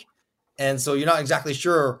make. And so you're not exactly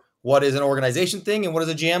sure what is an organization thing and what is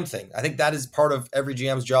a GM thing. I think that is part of every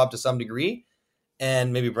GM's job to some degree.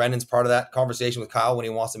 And maybe Brendan's part of that conversation with Kyle when he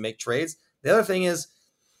wants to make trades. The other thing is,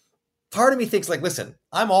 part of me thinks listen,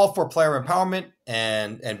 I'm all for player empowerment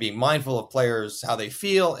and being mindful of players, how they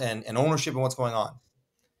feel and ownership and what's going on.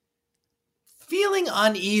 Feeling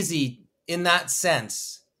uneasy in that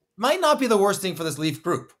sense might not be the worst thing for this Leaf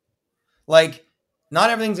group. Not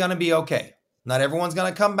everything's going to be okay. Not everyone's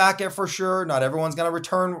going to come back for sure. Not everyone's going to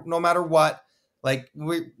return no matter what.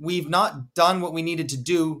 We've not done what we needed to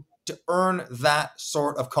do to earn that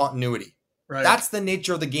sort of continuity. Right. That's the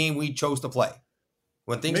nature of the game we chose to play.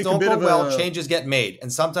 When things don't go well, changes get made.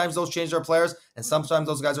 And sometimes those changes are players, and sometimes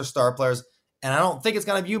those guys are star players. And I don't think it's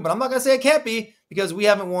going to be you, but I'm not going to say it can't be because we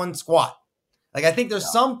haven't won squat. I think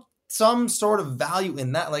there's some sort of value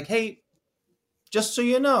in that. Hey, just so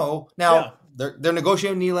you know, now they're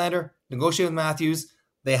negotiating with Nylander, negotiating with Matthews.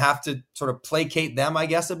 They have to sort of placate them, I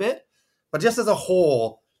guess, a bit. But just as a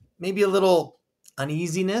whole, maybe a little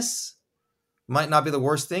uneasiness might not be the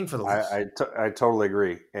worst thing for the Leafs. I totally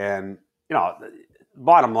agree. And,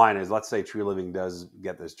 bottom line is, let's say Tree Living does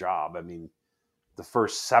get this job. I mean, the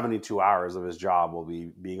first 72 hours of his job will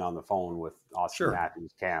be being on the phone with Austin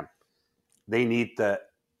Matthews' camp. They need to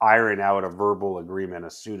iron out a verbal agreement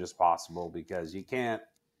as soon as possible, because you can't.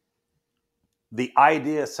 The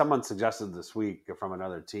idea someone suggested this week from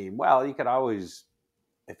another team, well, you could always,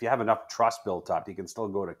 if you have enough trust built up, you can still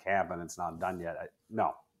go to camp and it's not done yet.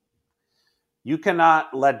 No. You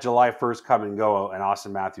cannot let July 1st come and go and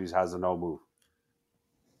Austin Matthews has a no move.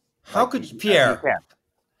 How could you, Pierre?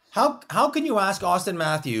 How can you ask Austin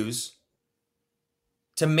Matthews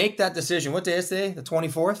to make that decision? What day is today? The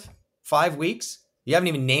 24th? 5 weeks? You haven't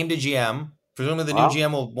even named a GM. Presumably the new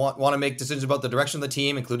GM will want to make decisions about the direction of the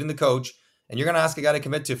team, including the coach. And you're going to ask a guy to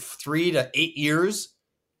commit to 3 to 8 years?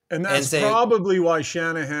 And that's probably why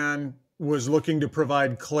Shanahan was looking to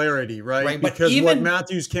provide clarity, right? Because what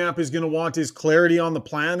Matthews' camp is going to want is clarity on the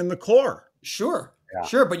plan and the core. Sure.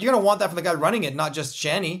 But you're going to want that from the guy running it, not just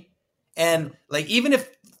Shanny. And even if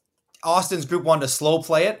Austin's group wanted to slow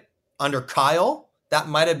play it under Kyle, that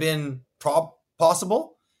might have been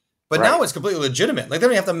possible. But now it's completely legitimate. They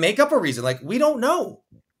don't have to make up a reason. We don't know.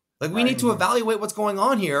 We need to evaluate what's going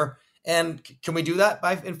on here. And can we do that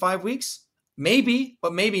in 5 weeks? Maybe,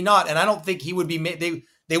 but maybe not. And I don't think he would be.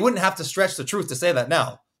 They wouldn't have to stretch the truth to say that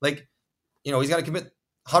now. He's got to commit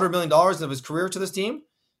 $100 million of his career to this team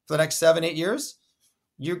for the next 7-8 years.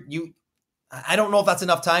 I don't know if that's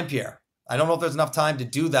enough time, Pierre. I don't know if there's enough time to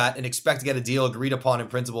do that and expect to get a deal agreed upon in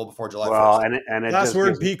principle before July 1st. And it last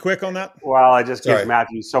word, Pete, quick on that. Well, it just gives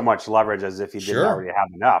Matthews so much leverage as if he didn't already have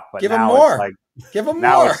enough. But give him more. Give him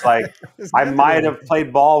now more. It's like I might have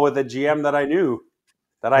played ball with a GM that I knew,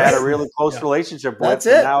 that I had a really close relationship with. That's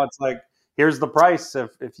it. And now it's like, here's the price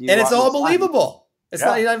if you. And it's all believable. It's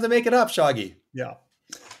not, you don't have to make it up, Shaggy. Yeah.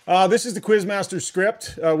 This is the Quizmaster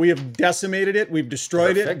script. We have decimated it. We've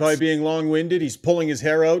destroyed it by being long-winded. He's pulling his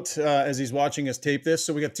hair out as he's watching us tape this.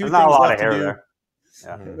 So we got two things left to do. There.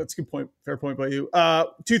 Yeah. That's a good point. Fair point by you.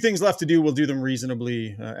 2 things left to do. We'll do them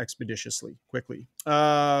reasonably expeditiously, quickly.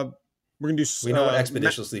 We're gonna do. We know what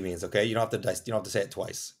expeditiously means, okay? You don't have to say it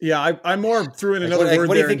twice. Yeah, I more threw in another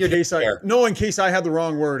word there in case I had the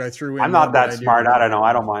wrong word. I threw in. I'm not that smart. I don't know.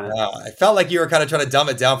 I don't mind it. I felt like you were kind of trying to dumb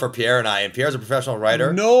it down for Pierre and I. And Pierre's a professional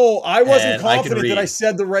writer. No, I wasn't confident that I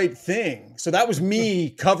said the right thing. So that was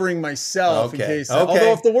me covering myself in case.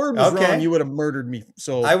 Although if the word was wrong, you would have murdered me.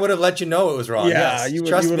 So I would have let you know it was wrong. Yeah, you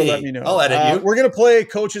would have let me know. I'll edit you. We're gonna play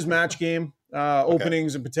coach's match game.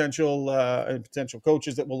 Openings and potential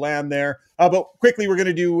coaches that will land there. But quickly, we're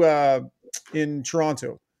going to do in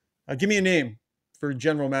Toronto. Give me a name for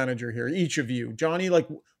general manager here, each of you. Johnny,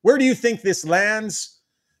 where do you think this lands?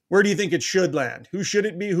 Where do you think it should land? Who should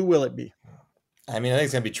it be? Who will it be? I think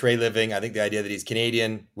it's going to be Trey Living. I think the idea that he's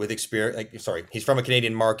Canadian with experience, he's from a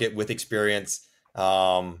Canadian market with experience,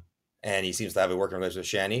 and he seems to have a working relationship with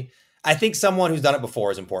Shanny. I think someone who's done it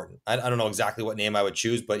before is important. I don't know exactly what name I would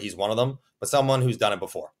choose, but he's one of them. But someone who's done it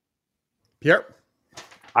before. Pierre?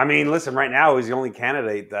 Listen, right now he's the only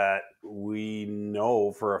candidate that we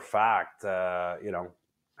know for a fact,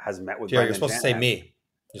 has met with Pierre, you're supposed to say me.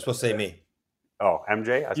 You're supposed to say me. Oh,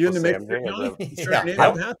 MJ? You in the MJ?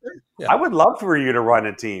 I would love for you to run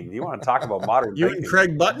a team. You want to talk about modern You and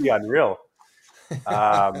Craig Button? Yeah, unreal.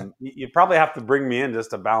 You'd probably have to bring me in just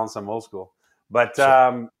to balance some old school. But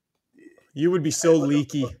you would be so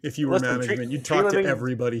leaky if you were management. You'd talk to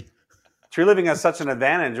everybody. Tree Living has such an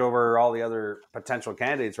advantage over all the other potential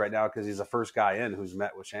candidates right now because he's the first guy in who's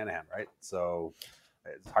met with Shanahan, right? So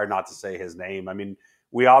it's hard not to say his name. I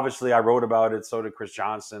wrote about it, so did Chris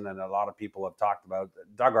Johnson, and a lot of people have talked about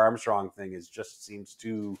it. Doug Armstrong thing seems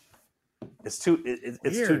too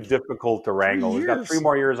difficult to wrangle. He's got 3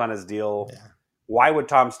 more years on his deal. Yeah. Why would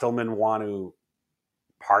Tom Stillman want to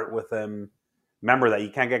part with him? Remember that you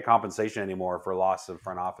can't get compensation anymore for loss of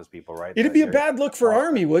front office people, right? It'd be a bad look for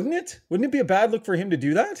Army, wouldn't it? Wouldn't it be a bad look for him to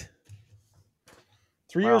do that?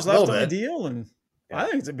 3 years left on the deal, and I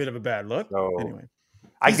think it's a bit of a bad look. So, anyway,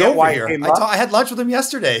 I get why he came up. I had lunch with him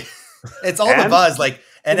yesterday. It's all the buzz,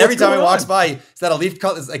 and every time he walks by, is that a Leaf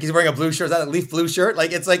color? Like he's wearing a blue shirt. Is that a Leaf blue shirt?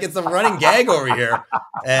 It's a running gag over here.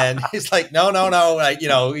 And he's like, no. I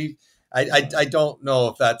don't know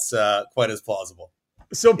if that's quite as plausible.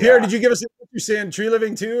 So, Pierre, did you give us what you're saying Tree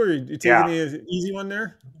Living too, or are you taking the easy one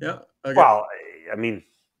there? Yeah. Okay. Well, I'm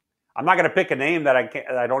not going to pick a name that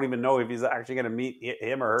I don't even know if he's actually going to meet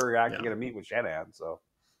him or her. Going to meet with Shanahan. So,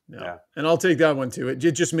 yeah. And I'll take that one too. It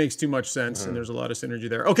just makes too much sense, and there's a lot of synergy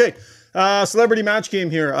there. Okay, celebrity match game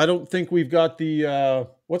here. I don't think we've got the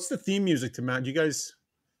what's the theme music to match? You guys,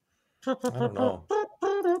 I don't know.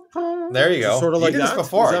 There you go. Sort of You like did this that?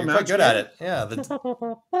 before. Is that You're quite match good game? at it. Yeah.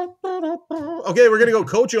 Okay, we're gonna go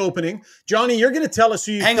coach opening. Johnny, you're gonna tell us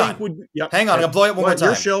who you Hang think on. would. Yep. Hang on. I'm going to blow it one more time.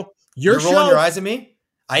 Your show. You're Your rolling your show. eyes at me?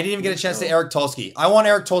 I didn't even get a chance to show. Eric Tulsky. I want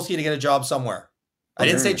Eric Tulsky to get a job somewhere. I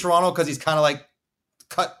didn't say Toronto because he's kind of like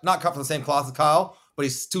not cut from the same cloth as Kyle, but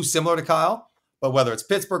he's too similar to Kyle. But whether it's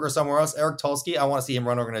Pittsburgh or somewhere else, Eric Tulsky, I want to see him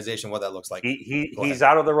run organization, what that looks like. He's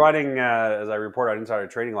out of the running, as I reported on Insider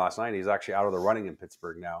Trading last night. He's actually out of the running in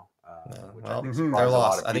Pittsburgh now. They're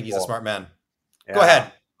lost. I think he's a smart man. Yeah. Go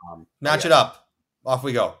ahead. Match it up. Off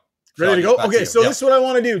we go. Ready to go? Okay, so this is what I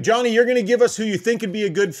want to do. Johnny, you're going to give us who you think would be a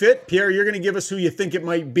good fit. Pierre, you're going to give us who you think it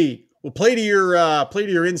might be. We'll play to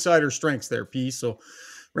your insider strengths there, P. So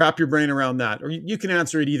wrap your brain around that. Or you can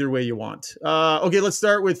answer it either way you want. Okay, let's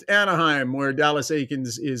start with Anaheim, where Dallas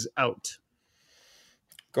Eakins is out.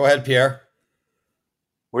 Go ahead, Pierre.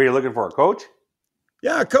 What are you looking for, a coach?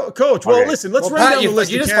 Yeah, coach. Well, listen, let's run down the list.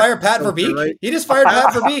 You just fired Pat Verbeek? Right? You just fired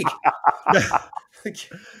Pat Verbeek.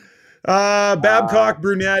 Babcock,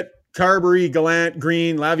 Brunette, Carberry, Gallant,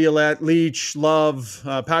 Green, Laviolette, Leach, Love,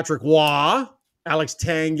 Patrick Waugh, Alex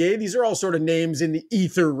Tanguay. These are all sort of names in the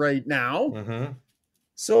ether right now. Mm-hmm.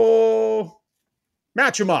 So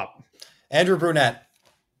match them up. Andrew Brunette.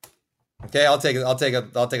 Okay, I'll take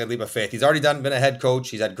a leap of faith. He's already been a head coach.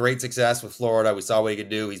 He's had great success with Florida. We saw what he could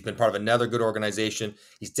do. He's been part of another good organization.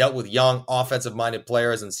 He's dealt with young, offensive-minded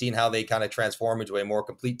players and seen how they kind of transform into a more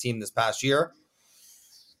complete team this past year.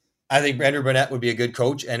 I think Andrew Brunette would be a good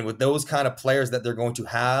coach. And with those kind of players that they're going to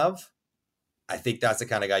have, I think that's the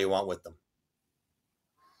kind of guy you want with them.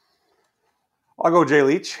 I'll go Jay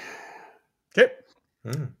Leach. Okay.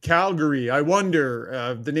 Calgary, I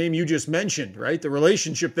wonder, the name you just mentioned, right? The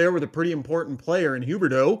relationship there with a pretty important player in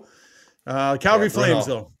Huberdeau. Calgary Flames,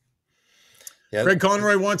 though. Yeah. Greg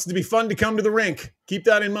Conroy wants it to be fun to come to the rink. Keep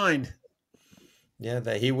that in mind. Yeah,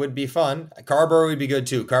 that he would be fun. Carberry would be good,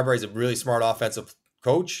 too. Carberry's a really smart offensive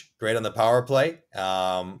coach. Great on the power play.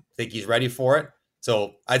 Think he's ready for it.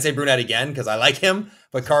 So I'd say Brunette again because I like him,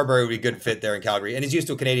 but Carberry would be a good fit there in Calgary. And he's used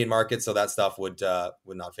to a Canadian market, so that stuff would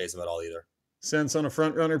not faze him at all either. Sense on a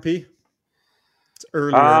front runner, P? It's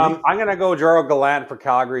early. I'm going to go Gerald Gallant for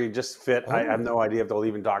Calgary. Just fit. I have no idea if they'll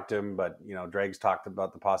even talk to him, but Drake's talked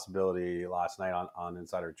about the possibility last night on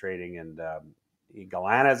Insider Trading, and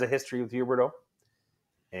Gallant has a history with Huberdeau,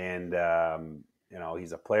 and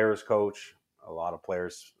he's a player's coach. A lot of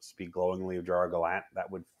players speak glowingly of Gerald Gallant.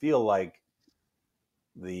 That would feel like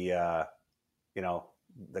the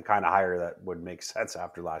kind of hire that would make sense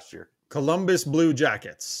after last year. Columbus Blue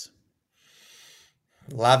Jackets.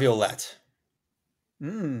 Laviolette.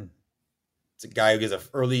 It's a guy who gives an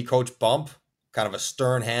early coach bump, kind of a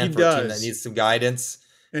stern hand for a team that needs some guidance.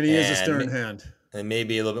 And he is a stern hand. And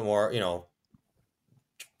maybe a little bit more,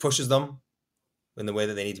 pushes them in the way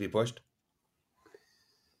that they need to be pushed.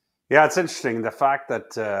 Yeah, it's interesting. The fact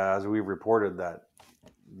that, as we reported, that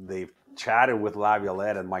they've chatted with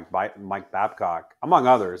Laviolette and Mike Babcock, among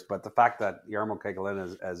others, but the fact that Jarmo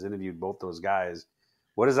Kekalainen has interviewed both those guys,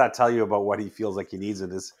 what does that tell you about what he feels like he needs in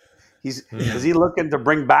this? Is he looking to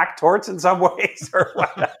bring back Torts in some ways, or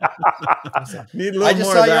what? I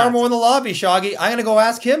just saw Jarmo in the lobby, Shoggy. I'm going to go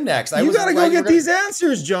ask him next. You got to go get these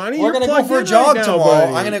answers, Johnny. We're going to go for a jog tomorrow.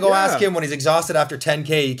 I'm going to go ask him when he's exhausted after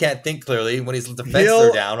 10K. He can't think clearly. When his defense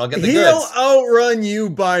are down, I'll get the goods. He'll outrun you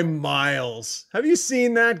by miles. Have you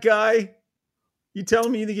seen that guy? You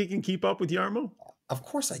telling me you think he can keep up with Jarmo? Of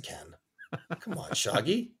course I can. Come on,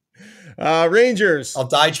 Shoggy. Rangers. I'll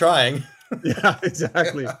die trying. Yeah,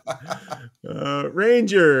 exactly.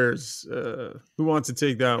 Rangers. Who wants to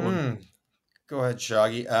take that one? Go ahead,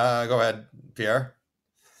 Shoggy. Go ahead, Pierre.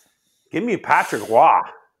 Give me Patrick Waugh.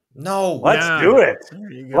 No. Let's do it.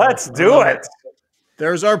 Let's do it.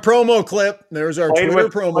 There's our promo clip. There's our Twitter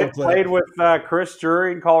promo clip. Played with Chris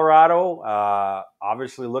Drury in Colorado.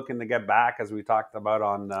 Obviously looking to get back, as we talked about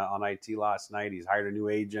on IT last night. He's hired a new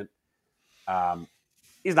agent.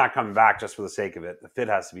 He's not coming back just for the sake of it. The fit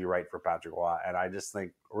has to be right for Patrick Waugh. And I just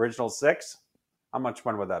think original 6, how much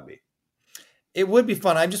fun would that be? It would be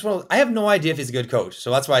fun. I have no idea if he's a good coach.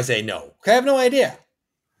 So that's why I say no. I have no idea.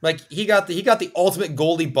 Like he got the ultimate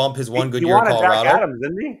goalie bump his one good year in Colorado. Jack Adams,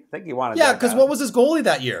 didn't he? I think he wanted. Yeah, because what was his goalie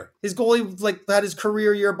that year? His goalie had his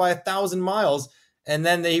career year by 1,000 miles, and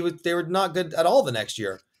then they were not good at all the next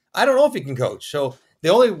year. I don't know if he can coach. So the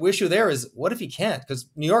only issue there is what if he can't? Because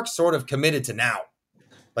New York's sort of committed to now.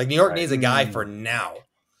 Like New York needs a guy for now.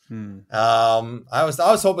 I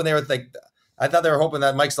was hoping they were I thought they were hoping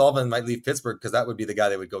that Mike Sullivan might leave Pittsburgh because that would be the guy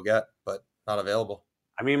they would go get, but not available.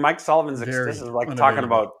 I mean, Mike Sullivan's this is like talking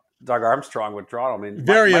about Doug Armstrong with Toronto. I mean,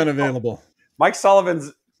 unavailable. Mike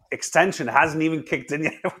Sullivan's extension hasn't even kicked in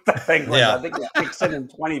yet with the Penguins. Yeah. I think it kicks in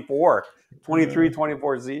 24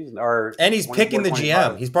 season. And he's picking the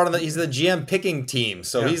 25. GM. He's the GM picking team,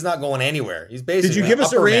 so he's not going anywhere. He's basically. Did you give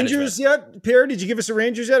us a upper Rangers yet, Pierre? Did you give us a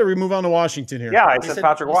Rangers yet, or we move on to Washington here? Yeah, I said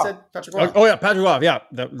Patrick Waugh. Oh yeah, Patrick Waugh. Yeah,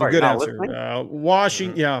 the good now answer. listening?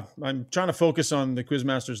 Washington. Yeah, I'm trying to focus on the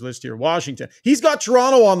Quizmaster's list here. Washington. He's got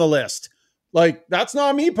Toronto on the list. Like, that's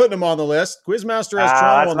not me putting him on the list. Quizmaster has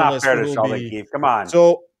Toronto on the list. That's not fair to Sheldon Keefe. Come on.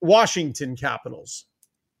 So Washington Capitals.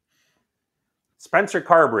 Spencer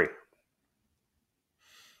Carberry.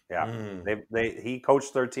 Yeah, he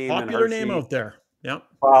coached their team. Popular in Hershey. name out there. Yeah.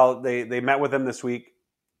 Well, they met with him this week.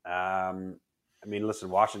 I mean, listen,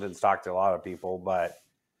 Washington's talked to a lot of people, but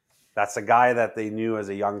that's a guy that they knew as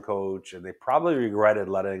a young coach, and they probably regretted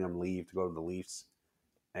letting him leave to go to the Leafs.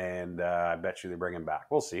 And I bet you they bring him back.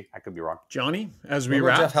 We'll see. I could be wrong. Johnny, as we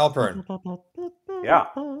What about wrap. Jeff Halpern. Yeah.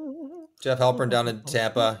 Jeff Halpern down in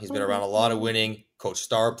Tampa. He's been around a lot of winning, coached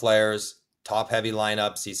star players, top heavy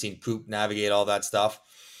lineups. He's seen Coop navigate all that stuff.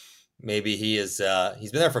 Maybe he's been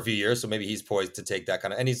there for a few years, so maybe he's poised to take that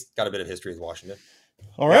kind of, and he's got a bit of history with Washington.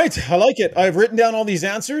 All right. I like it. I've written down all these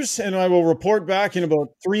answers, and I will report back in about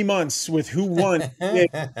 3 months with who won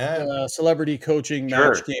the celebrity coaching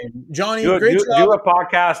match game. Johnny, great job. Do a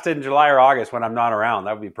podcast in July or August when I'm not around.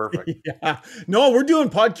 That would be perfect. Yeah. No, we're doing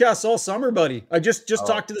podcasts all summer, buddy. I just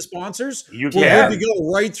talked to the sponsors. You We're can. good to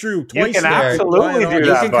go right through. You Twice can a year. absolutely do You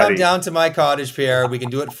that, can buddy. come down to my cottage, Pierre. We can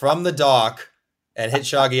do it from the dock and hit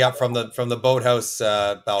Shaggy up from the boathouse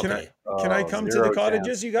balcony. Can I come to the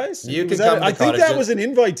cottages, you guys? You can Was come to the I think that cottages. was an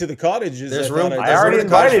invite to the cottages. There's I room. thought I There's already room in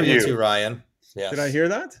the cottage invited for you you. too, Ryan. Yes. Did I hear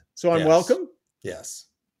that? So I'm Yes. welcome? Yes.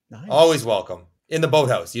 Nice. Always welcome. In the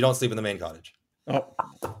boathouse. You don't sleep in the main cottage. Oh,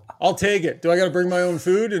 I'll take it. Do I got to bring my own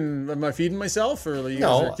food, and am I feeding myself, or are you guys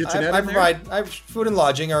No, a kitchenette I in there? provide food and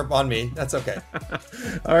lodging are on me. That's okay.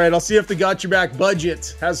 All right, I'll see if the Got Your Back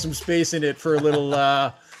budget has some space in it for a little.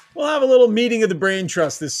 We'll have a little meeting of the brain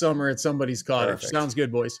trust this summer at somebody's cottage. Perfect. Sounds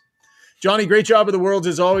good, boys. Johnny, great job of the Worlds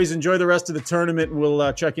as always. Enjoy the rest of the tournament.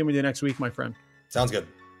 We'll check in with you next week, my friend. Sounds good.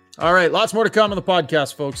 All right, lots more to come on the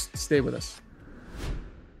podcast, folks. Stay with us.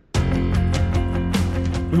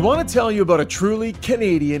 We want to tell you about a truly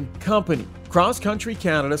Canadian company. Cross Country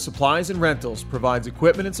Canada Supplies and Rentals provides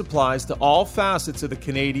equipment and supplies to all facets of the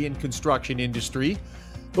Canadian construction industry.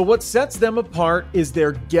 But what sets them apart is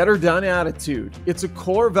their get-her-done attitude. It's a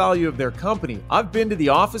core value of their company. I've been to the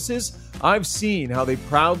offices. I've seen how they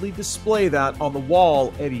proudly display that on the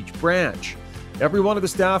wall at each branch. Every one of the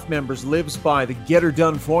staff members lives by the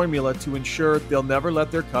get-her-done formula to ensure they'll never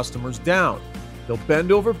let their customers down. They'll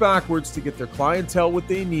bend over backwards to get their clientele what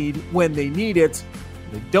they need when they need it.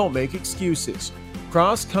 They don't make excuses.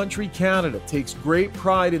 Cross Country Canada takes great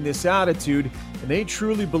pride in this attitude, and they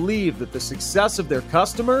truly believe that the success of their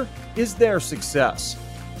customer is their success.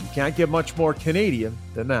 You can't get much more Canadian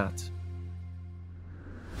than that.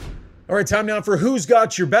 All right, time now for Who's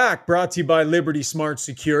Got Your Back, brought to you by Liberty Smart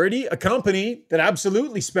Security, a company that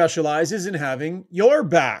absolutely specializes in having your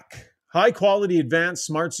back. High-quality advanced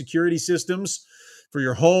smart security systems for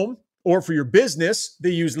your home or for your business. They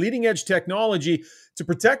use leading-edge technology to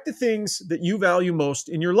protect the things that you value most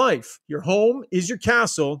in your life. Your home is your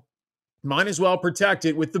castle. Might as well protect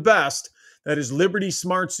it with the best. That is Liberty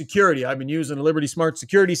Smart Security. I've been using a Liberty Smart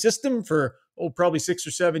Security system for, probably 6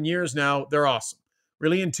 or 7 years now. They're awesome.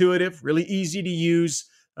 Really intuitive, really easy to use.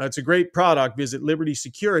 It's a great product. Visit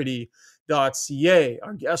libertysecurity.ca.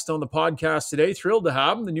 Our guest on the podcast today, thrilled to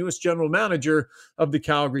have him, the newest general manager of the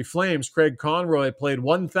Calgary Flames. Craig Conroy played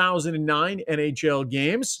 1,009 NHL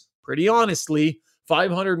games. Pretty honestly,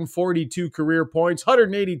 542 career points,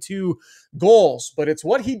 182 goals. But it's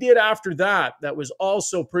what he did after that that was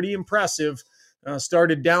also pretty impressive.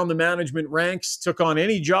 Started down the management ranks, took on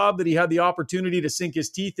any job that he had the opportunity to sink his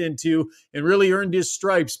teeth into, and really earned his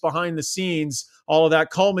stripes behind the scenes. All of that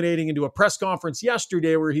culminating into a press conference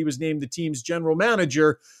yesterday where he was named the team's general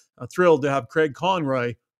manager. Thrilled to have Craig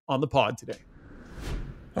Conroy on the pod today.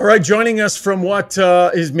 All right, joining us from what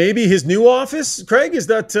is maybe his new office. Craig, is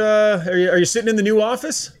that are you sitting in the new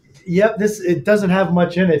office? Yep, it doesn't have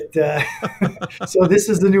much in it, so this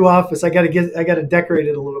is the new office. I got to decorate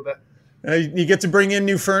it a little bit. You get to bring in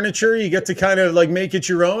new furniture. You get to kind of like make it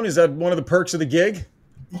your own. Is that one of the perks of the gig?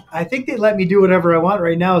 I think they let me do whatever I want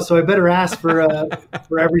right now, so I better ask for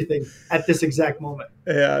everything at this exact moment.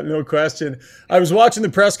 Yeah, no question. I was watching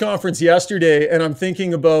the press conference yesterday, and I'm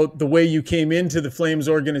thinking about the way you came into the Flames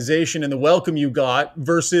organization and the welcome you got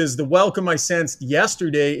versus the welcome I sensed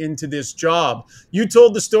yesterday into this job. You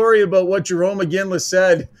told the story about what Jerome McGinley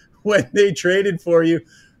said when they traded for you.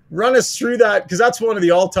 Run us through that, because that's one of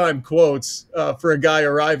the all-time quotes for a guy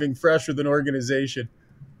arriving fresh with an organization.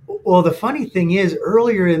 Well, the funny thing is,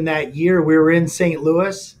 earlier in that year, we were in St.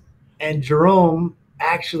 Louis, and Jerome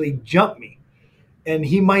actually jumped me, and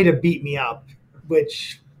he might have beat me up,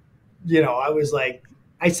 which, I was like,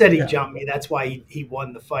 I said he jumped me. That's why he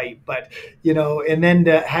won the fight. But, and then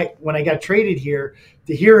when I got traded here,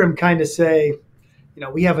 to hear him kind of say,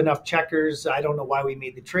 we have enough checkers. I don't know why we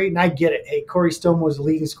made the trade. And I get it. Hey, Corey Stone was the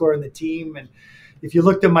leading scorer in the team. And if you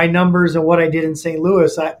looked at my numbers and what I did in St.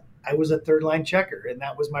 Louis, I was a third line checker, and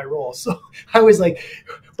that was my role. So I was like,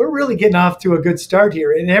 we're really getting off to a good start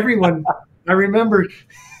here. And I remember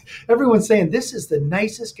everyone saying, this is the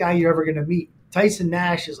nicest guy you're ever going to meet. Tyson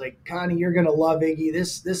Nash is like, Connie, you're going to love Iggy.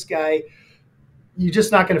 This guy, you're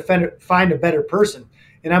just not going to find a better person.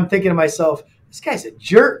 And I'm thinking to myself, this guy's a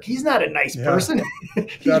jerk. He's not a nice person.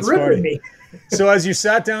 He's ripping me. So as you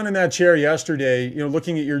sat down in that chair yesterday,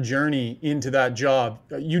 looking at your journey into that job,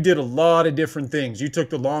 you did a lot of different things. You took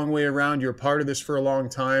the long way around. You're part of this for a long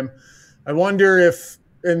time. I wonder if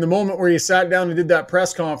in the moment where you sat down and did that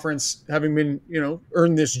press conference, having been,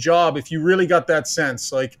 earned this job, if you really got that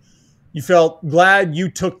sense, like you felt glad you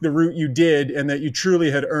took the route you did and that you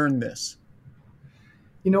truly had earned this.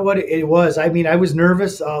 You know what it was? I mean, I was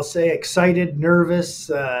nervous. I'll say excited, nervous.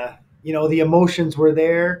 The emotions were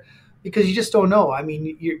there because you just don't know. I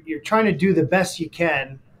mean, you're trying to do the best you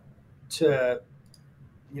can to,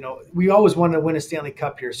 we always want to win a Stanley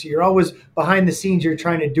Cup here. So you're always behind the scenes. You're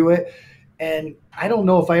trying to do it. And I don't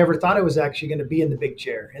know if I ever thought I was actually going to be in the big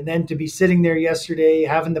chair. And then to be sitting there yesterday,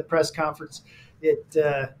 having the press conference,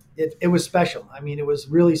 it was special. I mean, it was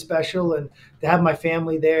really special. And to have my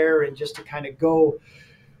family there and just to kind of go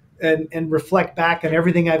and reflect back on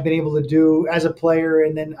everything I've been able to do as a player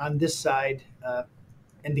and then on this side,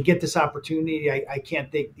 and to get this opportunity, I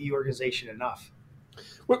can't thank the organization enough.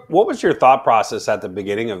 What was your thought process at the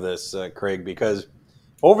beginning of this, Craig? Because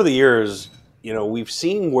over the years, we've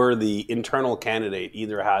seen where the internal candidate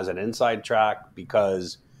either has an inside track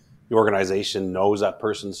because the organization knows that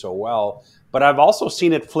person so well, but I've also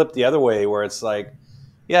seen it flip the other way where it's like,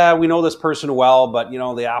 yeah, we know this person well, but,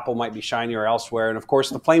 the apple might be shinier elsewhere. And, of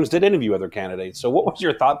course, the Flames did interview other candidates. So what was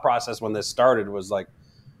your thought process when this started? Was like,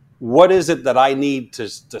 what is it that I need to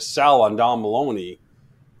sell on Don Maloney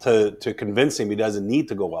to convince him he doesn't need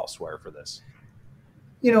to go elsewhere for this?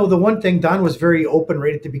 The one thing, Don was very open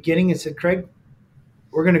right at the beginning and said, Craig,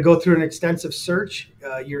 we're going to go through an extensive search.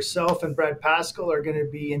 Yourself and Brad Pascal are going to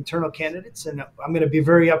be internal candidates, and I'm going to be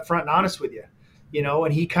very upfront and honest with you.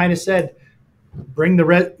 And he kind of said, bring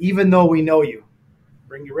even though we know you,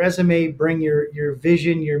 bring your resume, bring your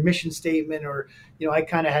vision, your mission statement, or, I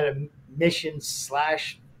kind of had a mission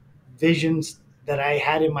 / visions that I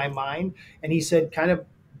had in my mind. And he said, kind of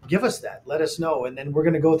give us that, let us know. And then we're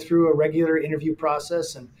going to go through a regular interview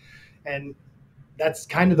process. And that's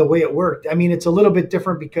kind of the way it worked. I mean, it's a little bit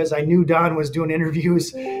different because I knew Don was doing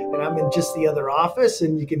interviews and I'm in just the other office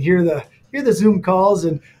and you can hear the Zoom calls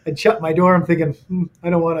and I'd shut my door. I'm thinking, I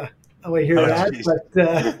don't want to hear that, geez. But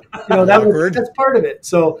that's part of it.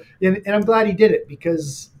 So, and I'm glad he did it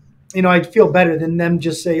because, I'd feel better than them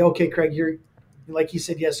just say, okay, Craig, you're like you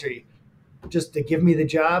said yesterday, just to give me the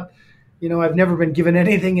job. I've never been given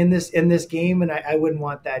anything in this game, and I wouldn't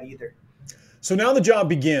want that either. So now the job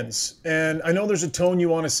begins, and I know there's a tone you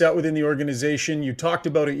want to set within the organization. You talked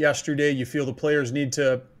about it yesterday. You feel the players need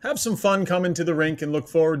to have some fun coming to the rink and look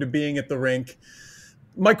forward to being at the rink.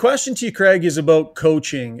 My question to you, Craig, is about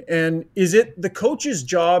coaching. And is it the coach's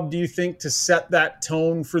job, do you think, to set that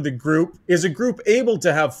tone for the group? Is a group able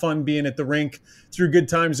to have fun being at the rink through good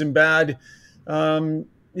times and bad?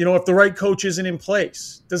 If the right coach isn't in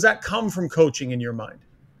place, does that come from coaching in your mind?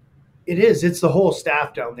 It is. It's the whole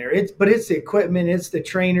staff down there. It's the equipment. It's the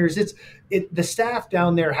trainers. The staff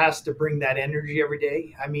down there has to bring that energy every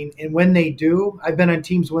day. I mean, and when they do, I've been on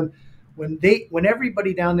teams when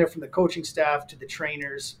everybody down there from the coaching staff to the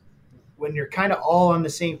trainers, when you're kind of all on the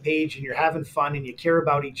same page and you're having fun and you care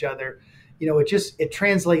about each other, it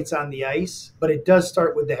translates on the ice, but it does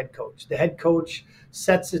start with the head coach. The head coach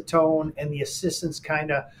sets the tone and the assistants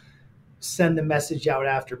kind of send the message out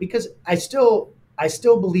after, because I still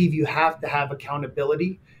believe you have to have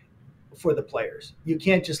accountability for the players. You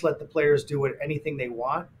can't just let the players do anything they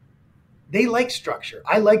want. They like structure.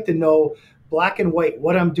 I like to know black and white,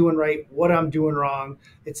 what I'm doing right, what I'm doing wrong.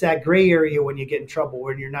 It's that gray area when you get in trouble,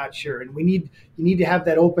 when you're not sure. And you need to have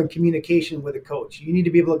that open communication with a coach. You need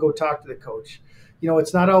to be able to go talk to the coach.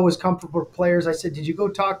 It's not always comfortable for players. I said, did you go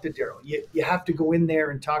talk to Daryl? You have to go in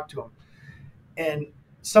there and talk to him. And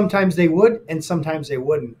sometimes they would, and sometimes they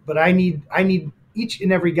wouldn't. But I need each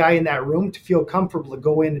and every guy in that room to feel comfortable to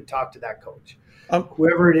go in and talk to that coach,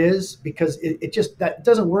 whoever it is, because it just that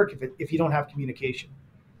doesn't work if you don't have communication.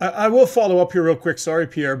 I will follow up here real quick. Sorry,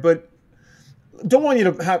 Pierre, but don't want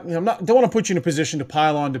you to have, don't want to put you in a position to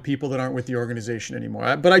pile on to people that aren't with the organization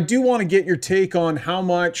anymore. But I do want to get your take on how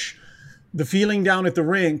much the feeling down at the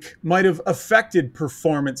rink might have affected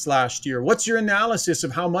performance last year. What's your analysis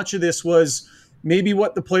of how much of this was maybe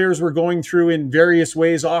what the players were going through in various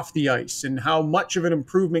ways off the ice, and how much of an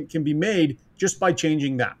improvement can be made just by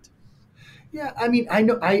changing that? Yeah, I mean, I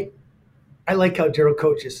know I like how Daryl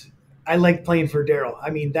coaches. I like playing for Daryl. I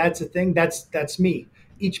mean, that's the thing. That's me.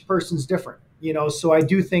 Each person's different, So I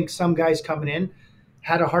do think some guys coming in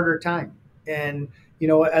had a harder time, and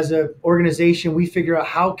as an organization, we figure out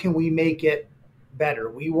how can we make it better.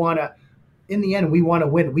 We want to, in the end, we want to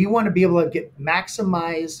win. We want to be able to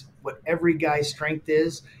maximize what every guy's strength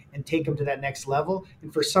is and take them to that next level.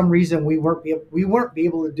 And for some reason, we weren't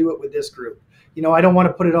able to do it with this group. I don't want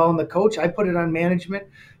to put it all on the coach. I put it on management.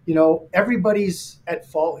 Everybody's at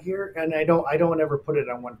fault here, and I don't ever put it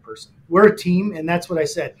on one person. We're a team, and that's what I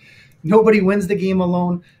said. Nobody wins the game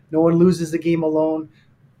alone. No one loses the game alone.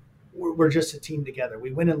 We're just a team together.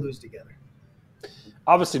 We win and lose together.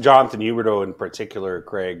 Obviously, Jonathan Huberdeau in particular,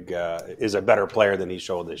 Craig, is a better player than he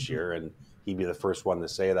showed this year, and he'd be the first one to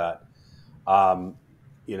say that.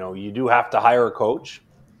 You do have to hire a coach,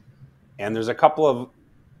 and there's a couple of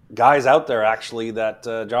guys out there actually that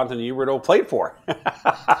Jonathan Huberdeau played for.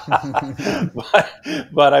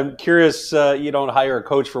 but I'm curious, you don't hire a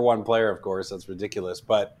coach for one player, of course, that's ridiculous.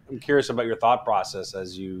 But I'm curious about your thought process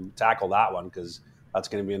as you tackle that one, because that's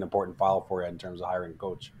going to be an important file for you in terms of hiring a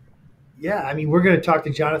coach. Yeah, I mean, we're going to talk to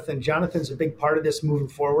Jonathan. Jonathan's a big part of this moving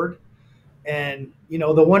forward. And,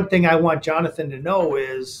 the one thing I want Jonathan to know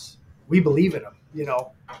is we believe in him.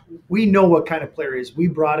 We know what kind of player he is. We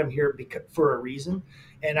brought him here for a reason.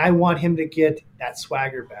 And I want him to get that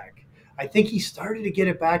swagger back. I think he started to get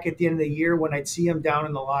it back at the end of the year when I'd see him down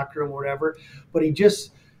in the locker room or whatever. But he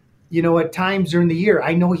just, at times during the year,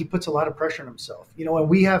 I know he puts a lot of pressure on himself. And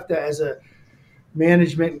we have to, as a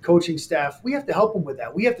management and coaching staff, we have to help him with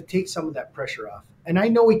that. We have to take some of that pressure off. And I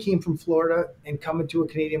know he came from Florida and coming to a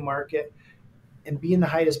Canadian market and being the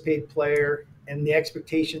highest paid player and the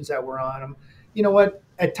expectations that were on him. You know what?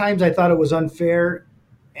 At times I thought it was unfair,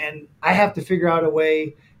 and I have to figure out a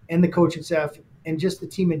way, and the coaching staff and just the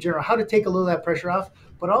team in general, how to take a little of that pressure off.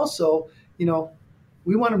 But also,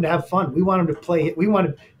 we want him to have fun. We want him to play.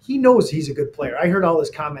 He knows he's a good player. I heard all his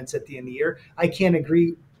comments at the end of the year. I can't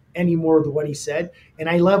agree any more with what he said. And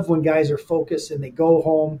I love when guys are focused and they go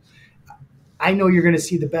home. I know you're going to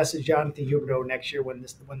see the best of Jonathan Huberdeau next year when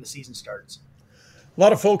the season starts. A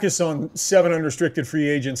lot of focus on 7 unrestricted free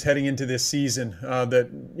agents heading into this season. That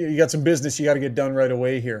you got some business you got to get done right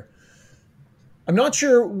away here. I'm not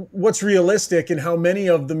sure what's realistic and how many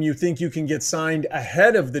of them you think you can get signed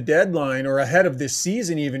ahead of the deadline or ahead of this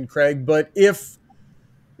season even, Craig. But if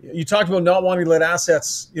you talked about not wanting to let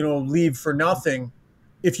assets, leave for nothing,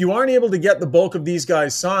 if you aren't able to get the bulk of these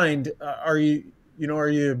guys signed, are you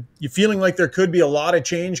feeling like there could be a lot of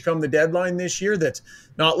change come the deadline this year, that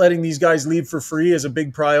not letting these guys leave for free is a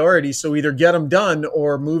big priority? So either get them done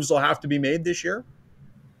or moves will have to be made this year?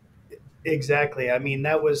 Exactly. I mean,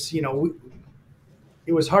 that was,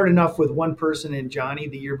 it was hard enough with one person in Johnny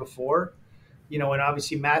the year before, and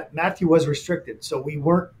obviously Matthew was restricted. So we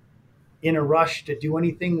weren't in a rush to do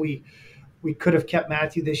anything. We could have kept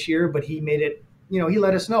Matthew this year, but he made it, he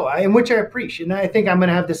let us know, and which I appreciate. And I think I'm going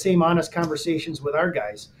to have the same honest conversations with our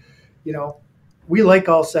guys. We like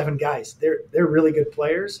all 7 guys. They're really good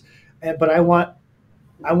players, but I want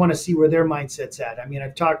to see where their mindset's at. I mean,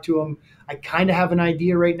 I've talked to them. I kind of have an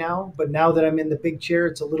idea right now, but now that I'm in the big chair,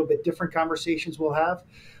 it's a little bit different conversations we'll have.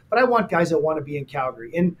 But I want guys that want to be in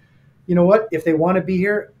Calgary. And you know what? If they want to be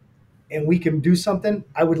here and we can do something,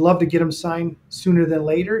 I would love to get them signed sooner than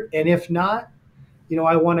later. And if not,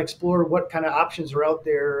 I want to explore what kind of options are out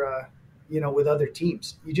there, with other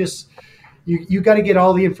teams. You got to get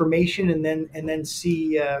all the information and then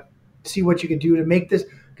see what you can do to make this.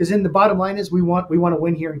 Because then the bottom line is we want to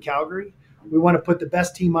win here in Calgary. We want to put the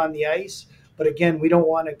best team on the ice. But again, we don't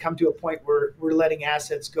want to come to a point where we're letting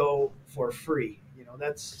assets go for free.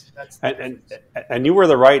 That's and you were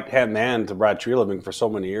the right hand man to Brad Treliving for so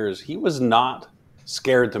many years. He was not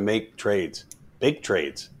scared to make trades, big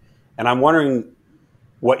trades. And I'm wondering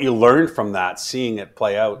what you learned from that, seeing it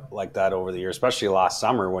play out like that over the year, especially last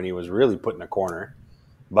summer when he was really put in a corner.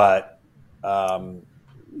 But, a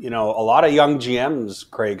lot of young GMs,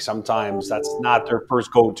 Craig, sometimes that's not their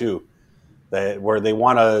first go-to, where they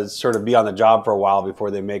want to sort of be on the job for a while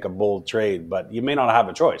before they make a bold trade. But you may not have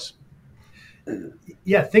a choice.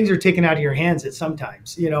 yeah, things are taken out of your hands at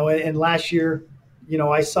sometimes, and last year,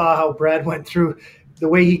 I saw how Brad went through the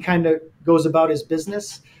way he kind of goes about his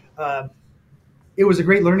business. It was a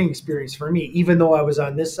great learning experience for me, even though I was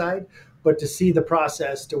on this side, but to see the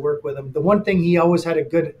process, to work with him. The one thing, he always had a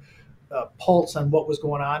good pulse on what was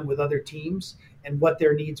going on with other teams and what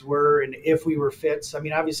their needs were and if we were fits. I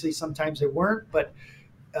mean, obviously sometimes they weren't, but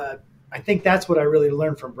I think that's what I really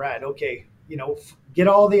learned from Brad. Okay, get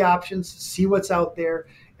all the options, see what's out there,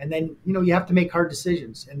 and then, you have to make hard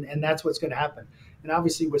decisions, and that's what's going to happen. And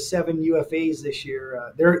obviously with 7 UFAs this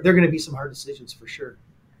year, there are going to be some hard decisions for sure.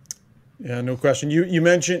 Yeah, no question. You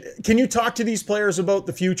mentioned, can you talk to these players about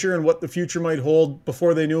the future and what the future might hold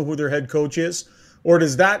before they know who their head coach is? Or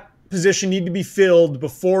does that position need to be filled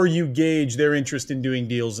before you gauge their interest in doing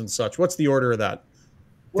deals and such? What's the order of that?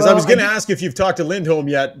 Because I was going to ask if you've talked to Lindholm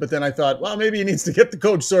yet, but then I thought, well, maybe he needs to get the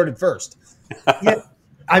coach sorted first. Yeah.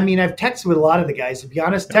 I mean, I've texted with a lot of the guys. To be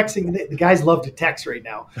honest, texting, the guys love to text right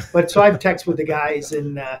now. But so I've texted with the guys,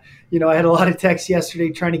 and, I had a lot of texts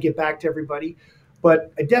yesterday trying to get back to everybody.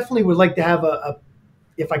 But I definitely would like to have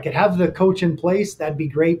if I could have the coach in place, that'd be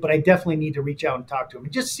great. But I definitely need to reach out and talk to them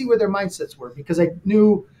and just see where their mindsets were, because I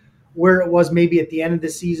knew where it was maybe at the end of the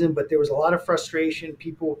season, but there was a lot of frustration.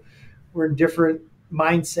 People were in different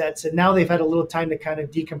mindsets, and now they've had a little time to kind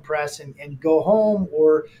of decompress and go home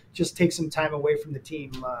or just take some time away from the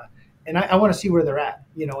team. And I want to see where they're at,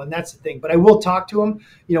 and that's the thing. But I will talk to them.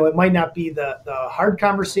 It might not be the hard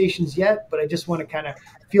conversations yet, but I just want to kind of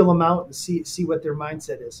feel them out and see what their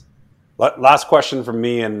mindset is. Last question from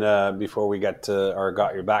me, and before we get to our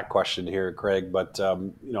got your back question here, Craig. But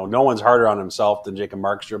no one's harder on himself than Jacob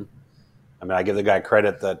Markstrom. I mean, I give the guy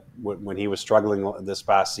credit that when he was struggling this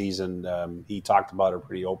past season, he talked about it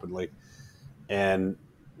pretty openly.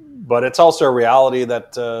 But it's also a reality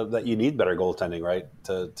that you need better goaltending, right,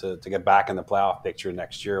 to get back in the playoff picture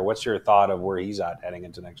next year. What's your thought of where he's at heading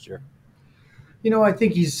into next year? I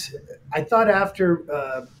think I thought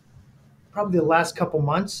after probably the last couple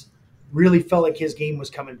months, really felt like his game was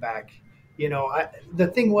coming back. The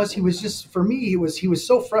thing was, he was just, for me, he was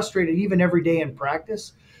so frustrated even every day in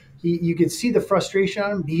practice. You could see the frustration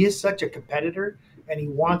on him. He is such a competitor, and he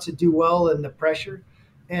wants to do well in the pressure.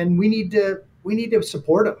 And we need to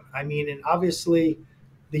support him. I mean, and obviously,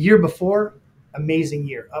 the year before, amazing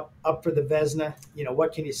year, up for the Vezina.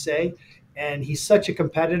 What can you say? And he's such a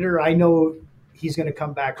competitor. I know he's going to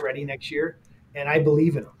come back ready next year, and I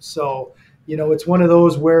believe in him. So, it's one of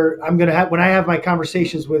those where I'm going to have, when I have my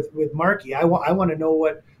conversations with Marky, I want to know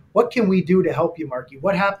what can we do to help you, Marky?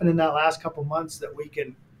 What happened in that last couple months that we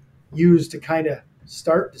can use to kind of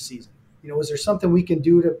start the season? Is there something we can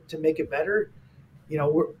do to make it better?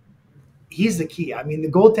 He's the key. I mean, the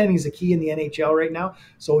goaltending is the key in the NHL right now.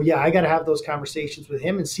 So yeah, I got to have those conversations with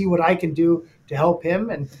him and see what I can do to help him,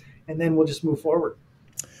 and then we'll just move forward.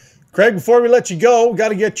 Craig, before we let you go, we got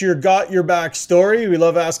to get your got your back story. We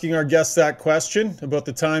love asking our guests that question about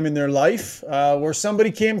the time in their life where somebody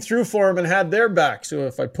came through for them and had their back. So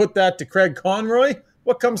if I put that to Craig Conroy,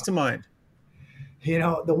 what comes to mind?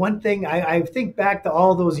 The one thing I think back to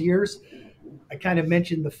all those years, I kind of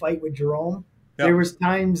mentioned the fight with Jerome. Yep. There was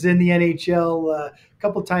times in the NHL, a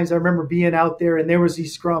couple times I remember being out there, and there was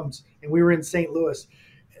these scrums, and we were in St. Louis,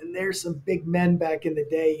 and there's some big men back in the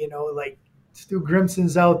day, like Stu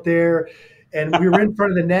Grimson's out there, and we were in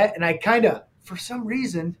front of the net, and I kind of, for some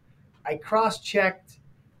reason, I cross-checked,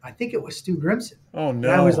 I think it was Stu Grimson. Oh, no.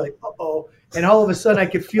 And I was like, uh-oh. And all of a sudden, I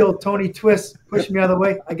could feel Tony Twist push me out of the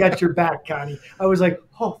way. I got your back, Connie. I was like,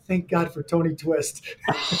 oh, thank God for Tony Twist.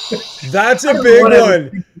 That's a big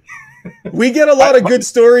one. We get a lot of good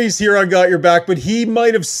stories here on Got Your Back, but he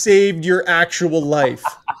might have saved your actual life.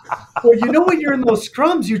 Well, when you're in those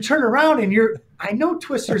scrums, you turn around and I know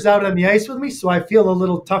Twister's out on the ice with me, so I feel a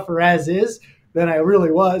little tougher as is than I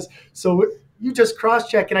really was. So you just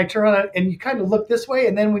cross-check, and I turn around, and you kind of look this way,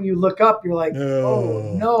 and then when you look up, you're like,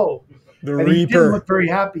 oh no. The and Reaper. He didn't look very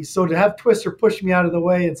happy. So to have Twister push me out of the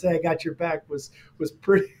way and say, I got your back was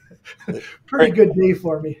pretty good day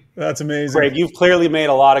for me. That's amazing. Craig, you've clearly made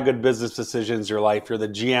a lot of good business decisions in your life. You're the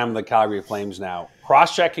GM of the Calgary Flames now.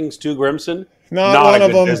 Cross-checking Stu Grimson, not a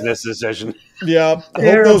good business decision. Yeah.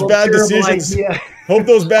 Hope those bad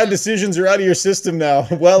decisions are out of your system now.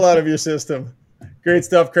 Well out of your system. Great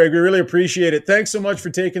stuff, Craig. We really appreciate it. Thanks so much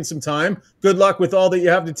for taking some time. Good luck with all that you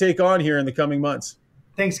have to take on here in the coming months.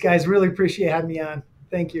 Thanks, guys. Really appreciate having me on.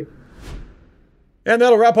 Thank you. And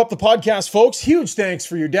that'll wrap up the podcast, folks. Huge thanks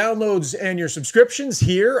for your downloads and your subscriptions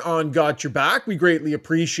here on Got Your Back. We greatly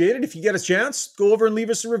appreciate it. If you get a chance, go over and leave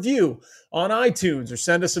us a review on iTunes or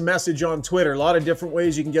send us a message on Twitter. A lot of different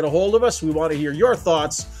ways you can get a hold of us. We want to hear your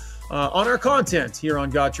thoughts on our content here on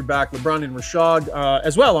Got Your Back. LeBron and Rashog,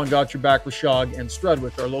 as well on Got Your Back, Rashog and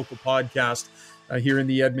Strudwick, our local podcast here in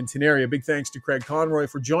the Edmonton area. Big thanks to Craig Conroy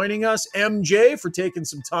for joining us, MJ for taking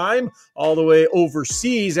some time all the way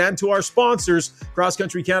overseas, and to our sponsors, Cross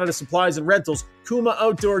Country Canada Supplies and Rentals, Kuma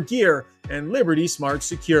Outdoor Gear, and Liberty Smart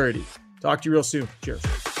Security. Talk to you real soon.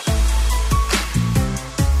 Cheers.